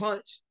 1-2 of a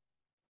punch?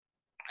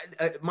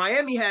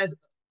 Miami has a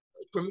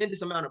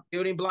tremendous amount of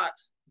building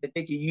blocks that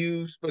they can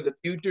use for the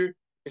future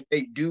if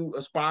they do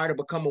aspire to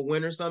become a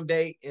winner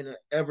someday in an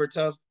ever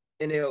tough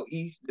NL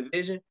East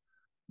division.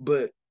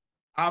 But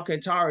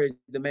Alcantara is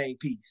the main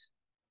piece.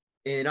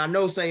 And I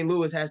know St.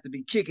 Louis has to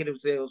be kicking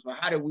themselves for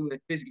how did we let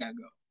this guy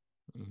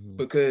go? Mm-hmm.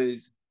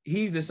 Because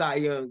he's the Cy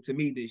Young to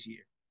me this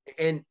year.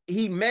 And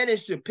he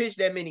managed to pitch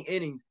that many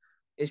innings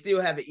and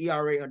still have an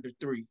ERA under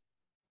 3,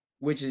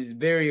 which is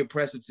very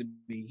impressive to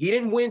me. He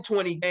didn't win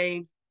 20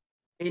 games,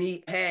 and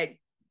he had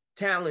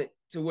talent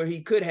to where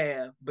he could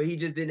have, but he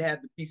just didn't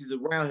have the pieces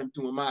around him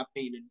to, in my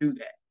opinion, to do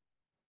that.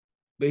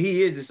 But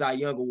he is the Cy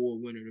Young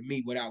Award winner to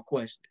me without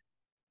question.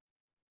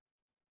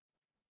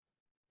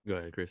 Go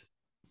ahead, Chris.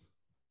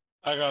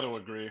 I got to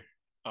agree.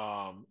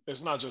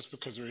 It's not just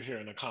because we're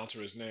hearing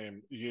Alcantara's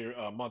name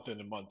month in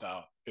and month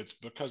out. It's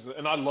because,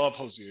 and I love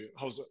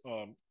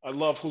I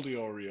love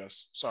Julio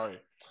Urias.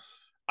 Sorry.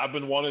 I've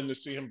been wanting to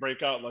see him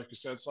break out, like you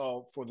said,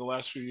 Saul, for the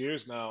last few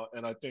years now.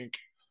 And I think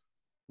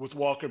with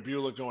Walker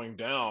Buehler going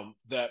down,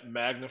 that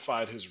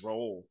magnified his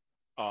role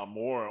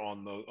more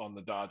on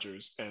the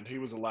Dodgers, and he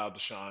was allowed to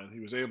shine.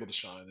 He was able to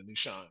shine, and he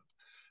shined.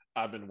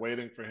 I've been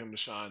waiting for him to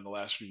shine the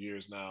last few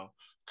years now,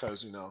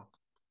 because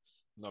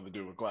another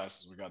dude with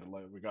glasses, we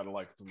gotta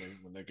like them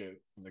when they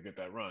get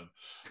that run.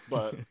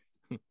 But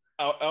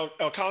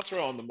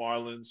Alcantara on the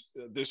Marlins,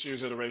 this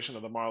year's iteration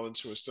of the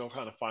Marlins, who are still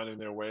kind of finding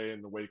their way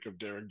in the wake of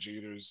Derek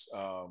Jeter's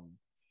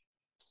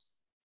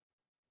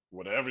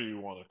whatever you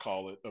want to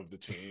call it, of the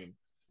team,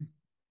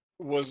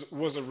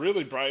 was a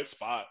really bright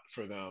spot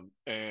for them.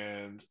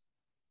 And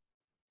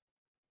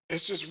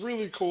it's just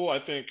really cool, I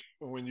think,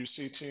 when you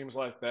see teams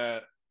like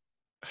that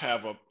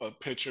have a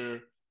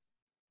pitcher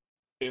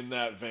in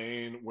that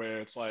vein where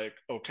it's like,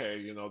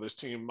 okay, this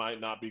team might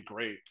not be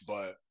great,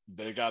 but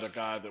they got a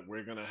guy that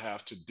we're going to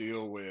have to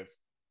deal with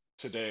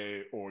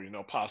today or,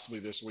 possibly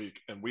this week.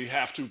 And we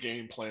have to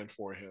game plan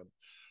for him,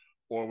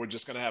 or we're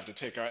just going to have to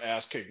take our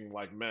ass kicking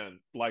like men.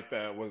 Like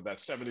that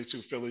 72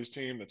 Phillies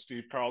team that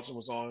Steve Carlson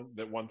was on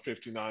that won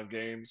 59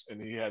 games, and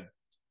he had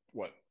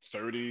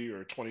 30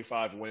 or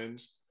 25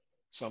 wins,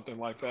 something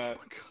like that.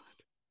 Oh my God.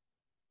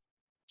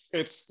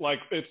 It's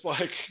like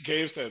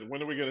Gabe said,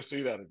 when are we going to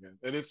see that again?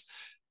 And it's,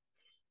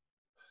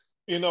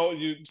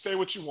 you say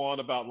what you want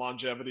about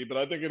longevity, but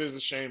I think it is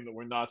a shame that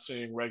we're not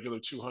seeing regular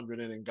 200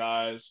 inning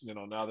guys,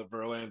 now that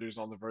Verlander's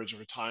on the verge of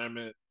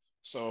retirement.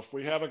 So if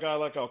we have a guy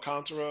like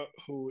Alcantara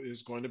who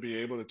is going to be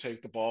able to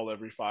take the ball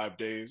every 5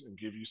 days and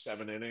give you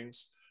 7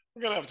 innings,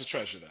 we're going to have to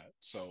treasure that.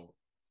 So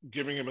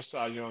giving him a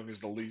Cy Young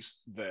is the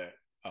least that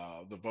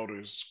the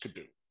voters could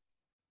do.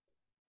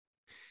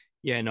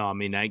 Yeah, no, I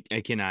mean, I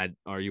cannot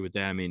argue with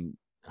that. I mean,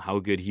 how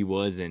good he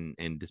was, and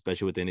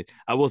especially within it.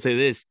 I will say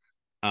this,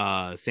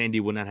 Sandy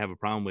would not have a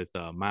problem with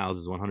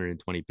Miles'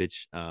 120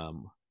 pitch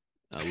limit.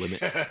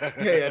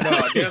 Yeah,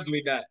 no,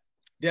 definitely not.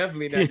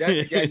 Definitely not. That's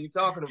the guy you're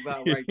talking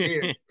about right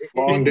there.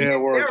 Long In day at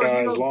his work,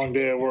 era, guys. Long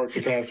day at work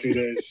the past few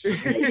days.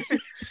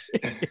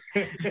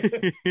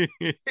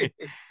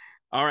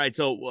 All right,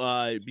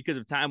 so because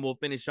of time, we'll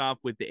finish off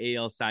with the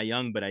AL Cy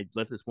Young, but I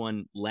left this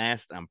one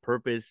last on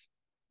purpose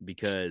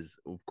because,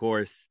 of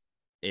course,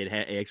 it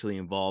actually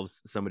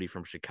involves somebody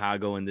from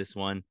Chicago in this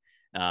one,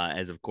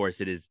 as of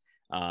course it is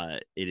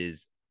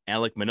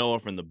Alek Manoah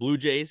from the Blue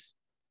Jays,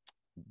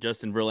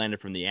 Justin Verlander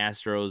from the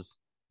Astros,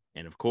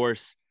 and of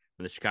course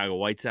from the Chicago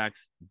White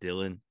Sox,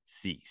 Dylan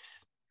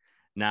Cease.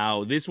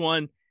 Now, this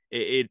one,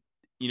 I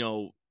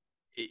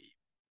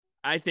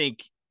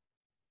think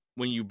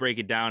when you break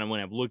it down and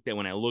when I looked at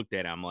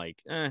it, I'm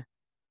like,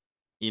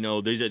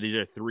 these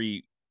are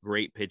three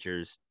great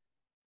pitchers.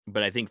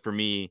 But I think for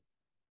me,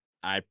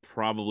 I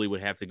probably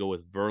would have to go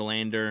with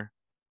Verlander.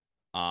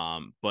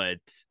 But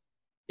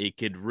it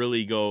could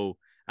really go.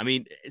 I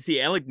mean, see,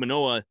 Alek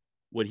Manoah,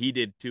 what he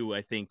did too,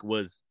 I think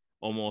was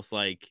almost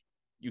like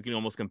you can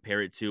almost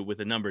compare it to, with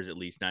the numbers at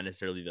least, not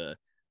necessarily the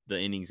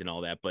innings and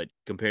all that, but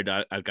compared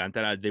to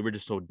Alcantara, they were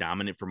just so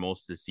dominant for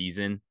most of the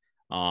season.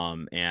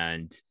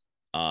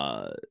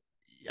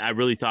 I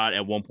really thought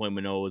at one point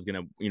Manoah was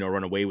gonna,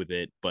 run away with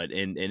it, but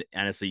and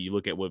honestly, you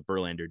look at what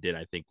Verlander did,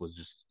 I think was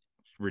just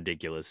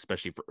ridiculous,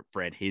 especially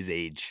for at his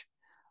age.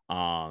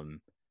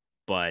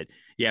 But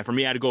yeah, for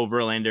me, I'd go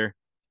Verlander.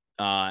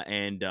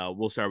 And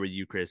we'll start with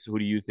you, Chris. Who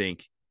do you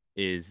think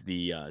is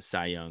the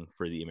Cy Young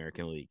for the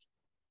American League?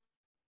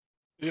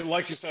 Yeah,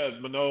 like you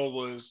said,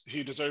 Manoah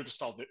he deserved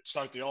to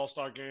start the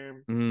All-Star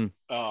game.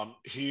 Mm-hmm.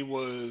 He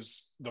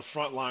was the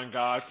frontline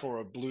guy for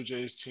a Blue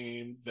Jays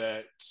team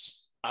that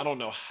I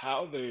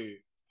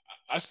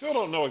still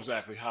don't know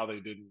exactly how they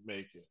didn't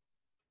make it.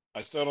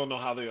 I still don't know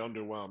how they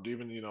underwhelmed,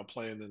 even,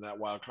 playing in that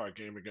wild card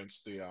game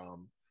against the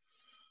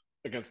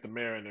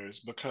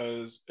Mariners,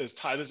 because as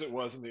tight as it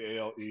was in the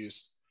AL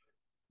East,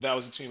 that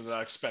was a team that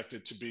I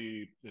expected to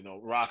be,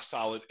 rock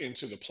solid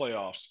into the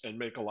playoffs and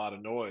make a lot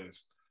of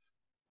noise.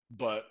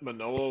 But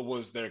Manoah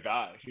was their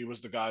guy. He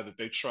was the guy that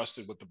they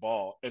trusted with the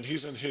ball. And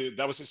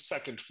that was his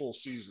second full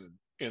season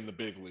in the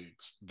big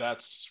leagues.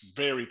 That's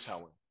very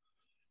telling.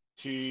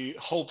 He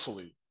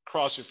hopefully,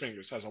 cross your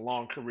fingers, has a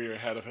long career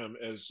ahead of him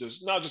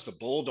as not just a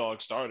bulldog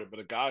starter,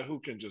 but a guy who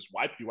can just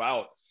wipe you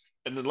out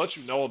and then let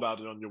you know about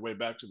it on your way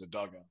back to the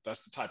dugout.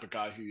 That's the type of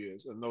guy he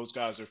is. And those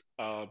guys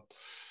are,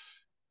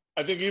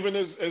 I think, even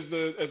as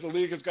the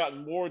league has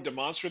gotten more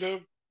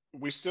demonstrative,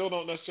 we still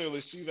don't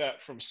necessarily see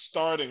that from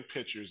starting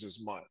pitchers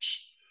as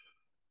much.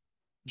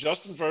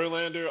 Justin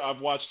Verlander,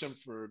 I've watched him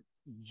for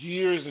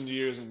years and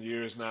years and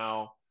years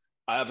now.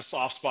 I have a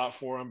soft spot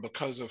for him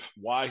because of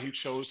why he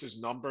chose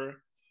his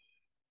number.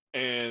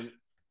 And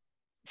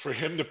for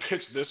him to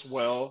pitch this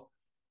well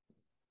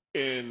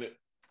in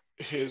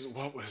his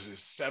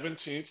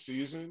 17th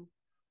season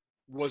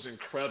was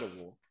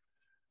incredible.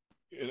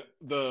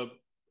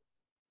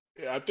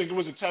 I think it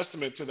was a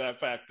testament to that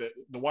fact that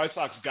the White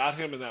Sox got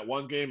him in that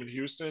one game in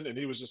Houston, and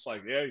he was just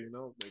like, yeah,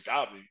 they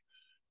got me.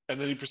 And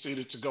then he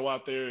proceeded to go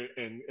out there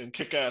and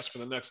kick ass for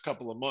the next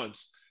couple of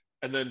months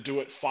and then do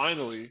it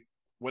finally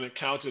when it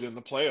counted in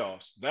the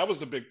playoffs. That was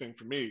the big thing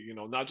for me,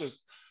 not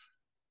just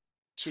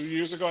 2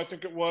 years ago, I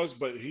think it was,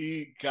 but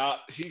he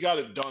got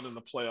it done in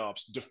the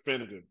playoffs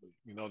definitively.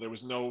 There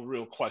was no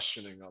real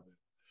questioning of it.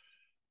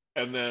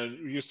 And then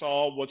you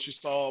saw what you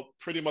saw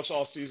pretty much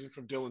all season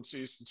from Dylan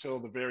Cease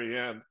until the very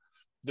end.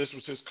 This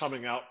was his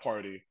coming out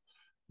party.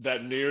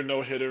 That near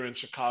no-hitter in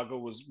Chicago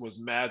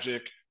was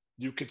magic.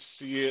 You could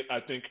see it, I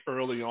think,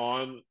 early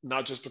on,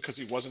 not just because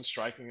he wasn't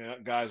striking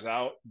guys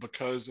out,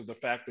 because of the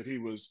fact that he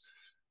was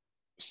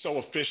so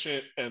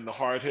efficient and the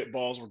hard hit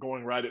balls were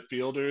going right at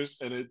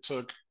fielders. And it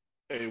took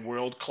a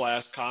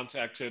world-class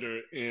contact hitter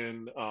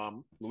in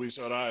Luis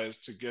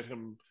Arraez to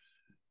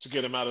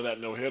get him out of that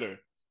no-hitter.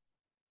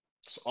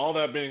 So all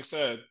that being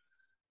said,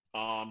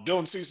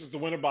 Dylan Cease is the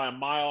winner by a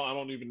mile. I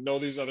don't even know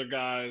these other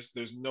guys.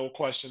 There's no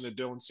question that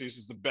Dylan Cease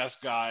is the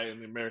best guy in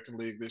the American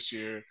League this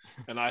year,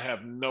 and I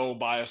have no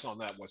bias on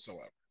that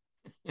whatsoever.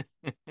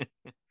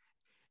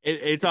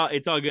 It's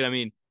all good. I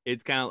mean,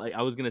 it's kind of like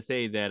I was gonna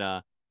say that.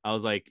 I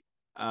was like,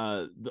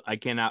 I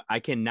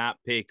cannot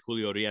pick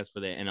Julio Urias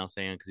for the NL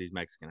Cy Young because he's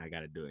Mexican. I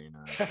got to do it.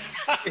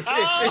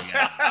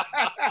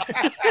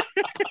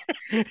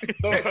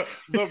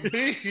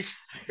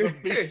 The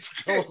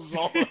beef goes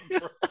on,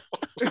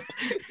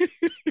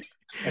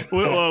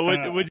 bro.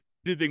 What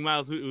do you think,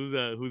 Miles?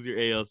 Who's your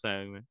AL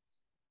Cy Young, man?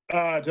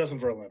 Justin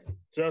Verlander.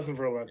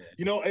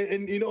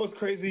 And it's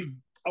crazy.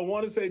 I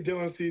want to say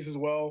Dylan Cease as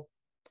well.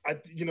 I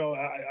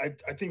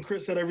think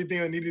Chris said everything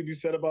that needed to be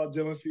said about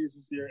Dylan Cease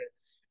this year.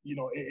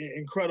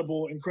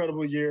 Incredible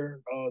year.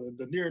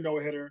 The near no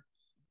hitter,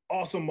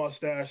 awesome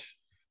mustache.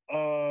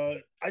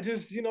 I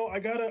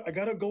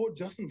gotta go with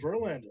Justin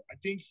Verlander. I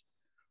think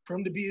for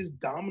him to be as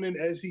dominant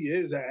as he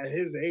is at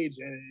his age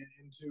and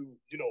to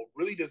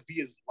really just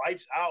be as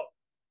lights out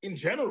in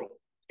general.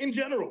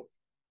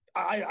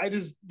 I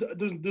just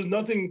there's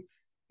nothing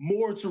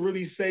more to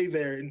really say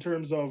there in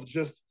terms of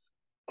just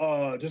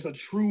a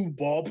true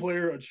ball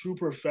player, a true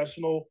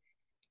professional.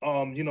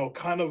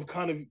 kind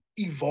of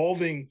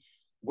evolving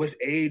with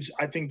age.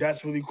 I think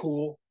that's really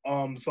cool.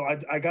 So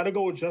I got to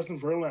go with Justin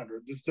Verlander.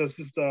 This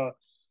is the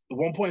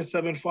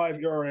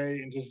 1.75 ERA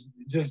and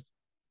just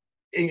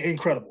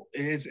incredible.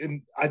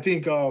 And I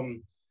think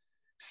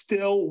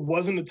still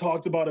wasn't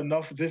talked about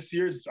enough this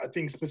year. I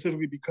think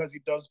specifically because he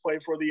does play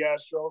for the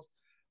Astros.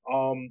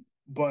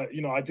 But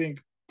I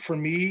think for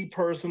me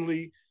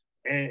personally,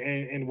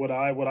 and what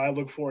I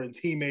look for in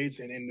teammates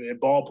and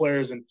ball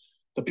players and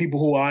the people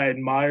who I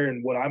admire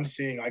and what I'm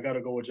seeing, I got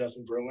to go with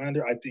Justin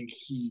Verlander. I think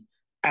he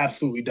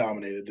absolutely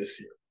dominated this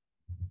year.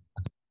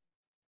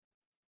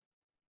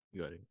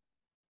 You got it.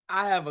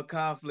 I have a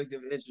conflict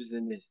of interest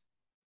in this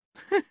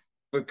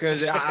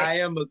because I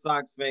am a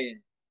Sox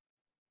fan,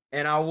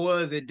 and I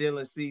was at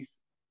Dylan Cease's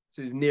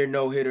near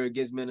no hitter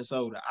against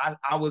Minnesota.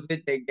 I was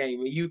at that game,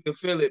 and you could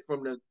feel it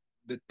from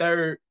the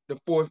third, the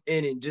fourth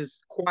inning,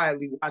 just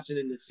quietly watching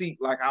in the seat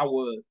like I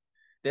was,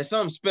 that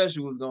something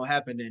special was gonna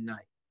happen that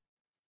night.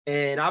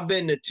 And I've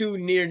been to 2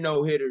 near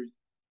no hitters,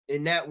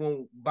 and that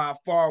one by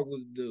far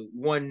was the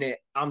one that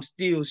I'm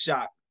still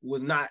shocked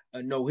was not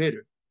a no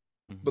hitter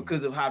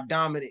because of how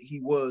dominant he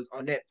was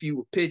on that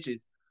few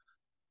pitches.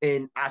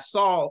 And I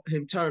saw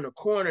him turn a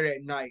corner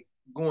that night,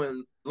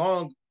 going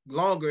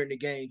longer in the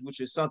games, which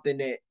is something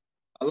that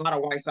a lot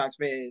of White Sox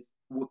fans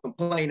would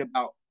complain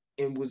about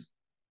and was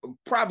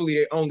probably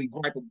their only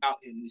gripe about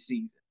him this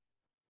season.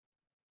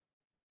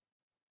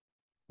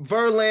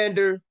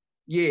 Verlander,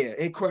 yeah,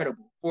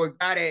 incredible. For a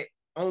guy that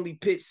only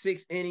pitched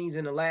 6 innings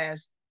in the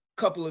last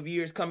couple of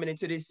years coming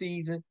into this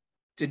season,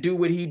 to do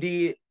what he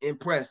did,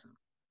 impressive.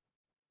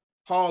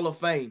 Hall of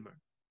Famer.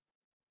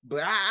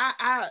 But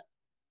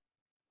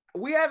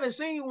we haven't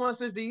seen one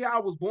since the year I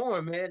was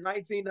born, man,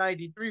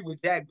 1993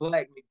 with Jack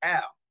Black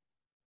McDowell.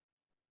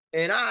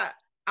 And I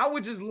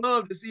would just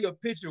love to see a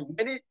pitcher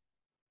win it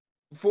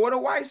for the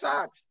White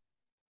Sox.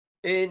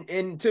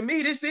 And to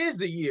me, this is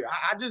the year.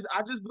 I just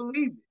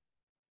believe it.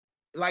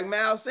 Like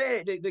Mal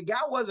said, the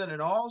guy wasn't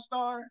an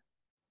all-star,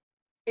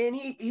 and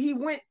he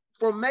went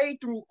from May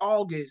through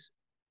August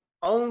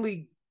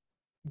only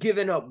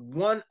giving up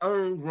 1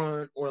 earned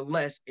run or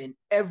less in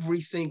every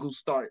single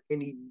start,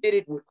 and he did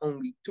it with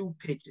only 2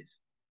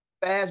 pitches,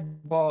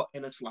 fastball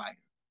and a slider.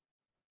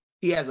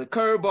 He has a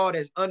curveball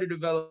that's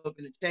underdeveloped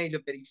and a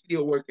changeup that he's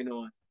still working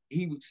on.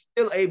 He was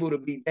still able to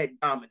be that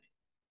dominant.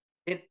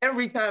 And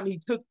every time he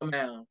took the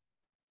mound,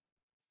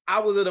 I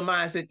was of the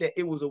mindset that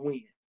it was a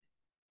win.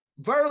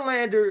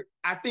 Verlander,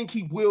 I think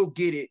he will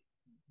get it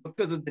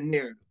because of the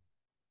narrative.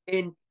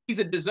 And he's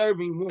a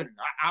deserving winner.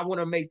 I want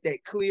to make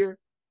that clear.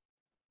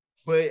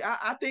 But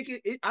I think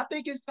I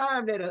think it's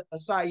time that a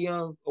Cy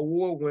Young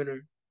Award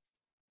winner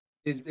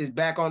is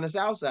back on the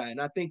South Side.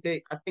 And I think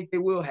they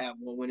will have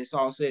one when it's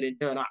all said and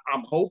done.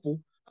 I'm hopeful.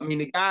 I mean,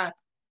 the guy,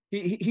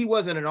 he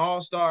wasn't an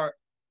all-star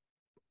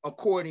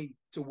according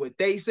to what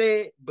they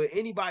said, but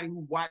anybody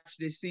who watched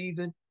this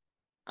season,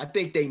 I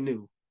think they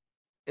knew.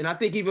 And I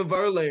think even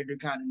Verlander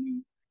kind of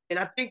knew. And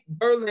I think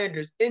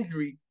Verlander's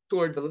injury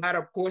toward the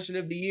latter portion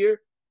of the year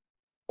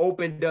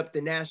opened up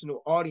the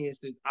national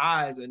audience's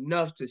eyes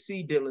enough to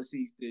see Dylan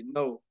Cease to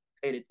know,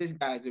 hey, that this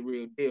guy's a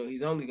real deal.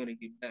 He's only going to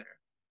get better.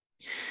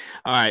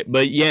 All right.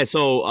 But yeah,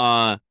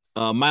 so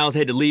Miles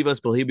had to leave us,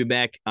 but he'll be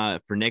back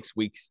for next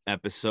week's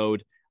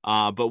episode.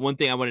 But one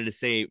thing I wanted to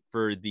say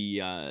for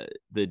the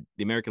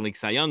American League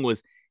Cy Young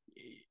was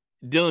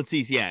Dylan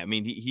Cease. Yeah, I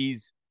mean,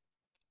 he's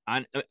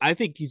on. I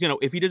think he's gonna,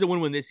 if he doesn't win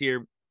one this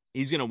year,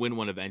 he's gonna win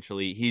one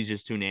eventually. He's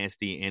just too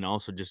nasty, and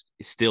also just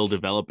still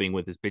developing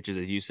with his pitches,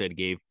 as you said,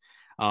 Gabe.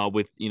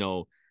 With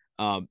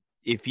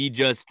if he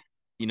just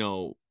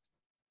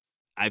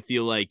I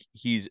feel like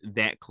he's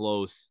that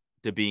close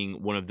to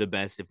being one of the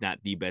best, if not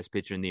the best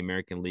pitcher in the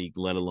American League,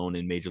 let alone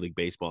in Major League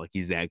Baseball. Like,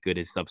 he's that good.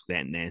 His stuff's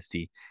that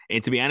nasty.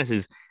 And to be honest,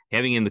 is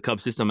having in the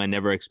Cub system, I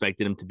never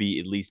expected him to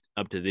be at least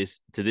up to this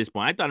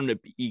point. I thought him to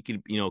he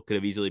could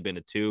have easily been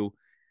a 2,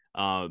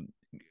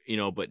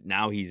 but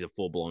now he's a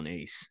full blown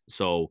ace.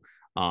 So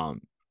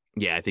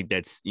yeah, I think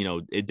that's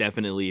it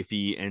definitely. If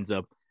he ends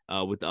up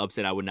with the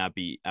upset, I would not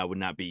be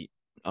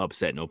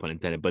upset, no pun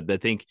intended. But I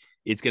think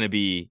it's going to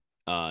be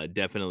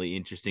definitely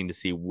interesting to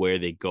see where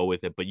they go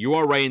with it. But you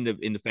are right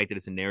in the fact that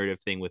it's a narrative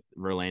thing with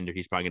Verlander.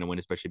 He's probably going to win,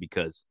 especially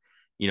because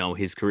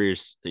his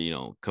career's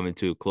coming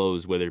to a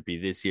close, whether it be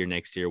this year,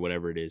 next year,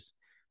 whatever it is.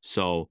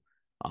 So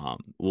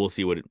we'll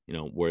see what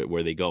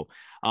where they go.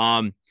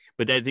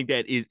 But I think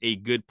that is a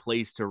good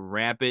place to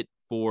wrap it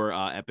for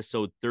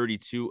episode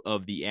 32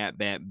 of the At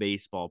Bat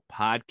Baseball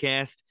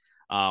podcast.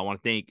 I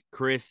want to thank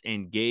Chris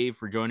and Gabe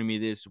for joining me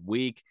this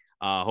week.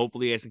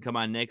 Hopefully you guys can come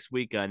on next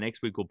week.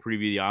 Next week we'll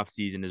preview the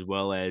offseason, as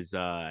well as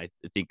I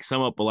think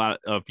sum up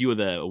a few of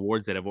the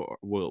awards that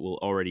will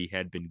already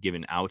had been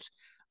given out.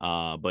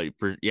 But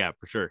for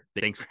sure.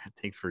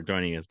 Thanks for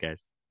joining us,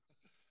 guys.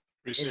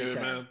 Appreciate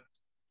it, man.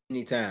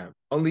 Anytime.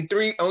 Only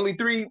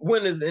three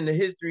winners in the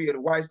history of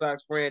the White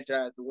Sox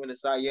franchise to win a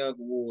Cy Young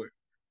Award.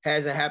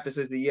 Hasn't happened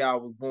since the year I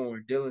was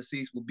born. Dylan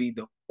Cease will be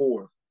the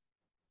 4th.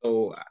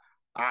 So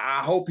I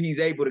hope he's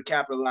able to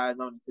capitalize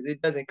on it, because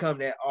it doesn't come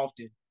that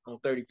often on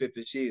 35th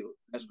and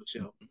Shields. That's for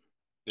sure.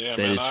 Yeah,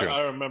 That man. is true.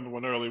 I remember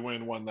when Early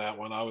Win won that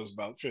one. I was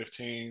about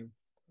 15.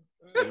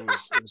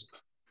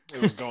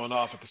 It was going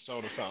off at the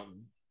soda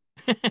fountain.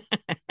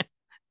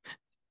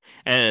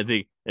 And I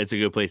think that's a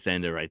good place to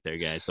end it right there,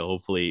 guys. So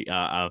hopefully,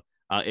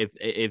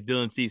 if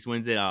Dylan Cease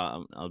wins it,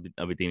 I'll be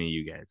thinking of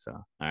you guys. So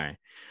all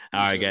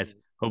right, guys.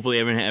 Hopefully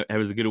everyone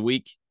has a good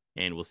week,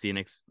 and we'll see you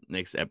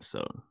next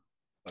episode.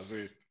 That's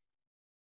it.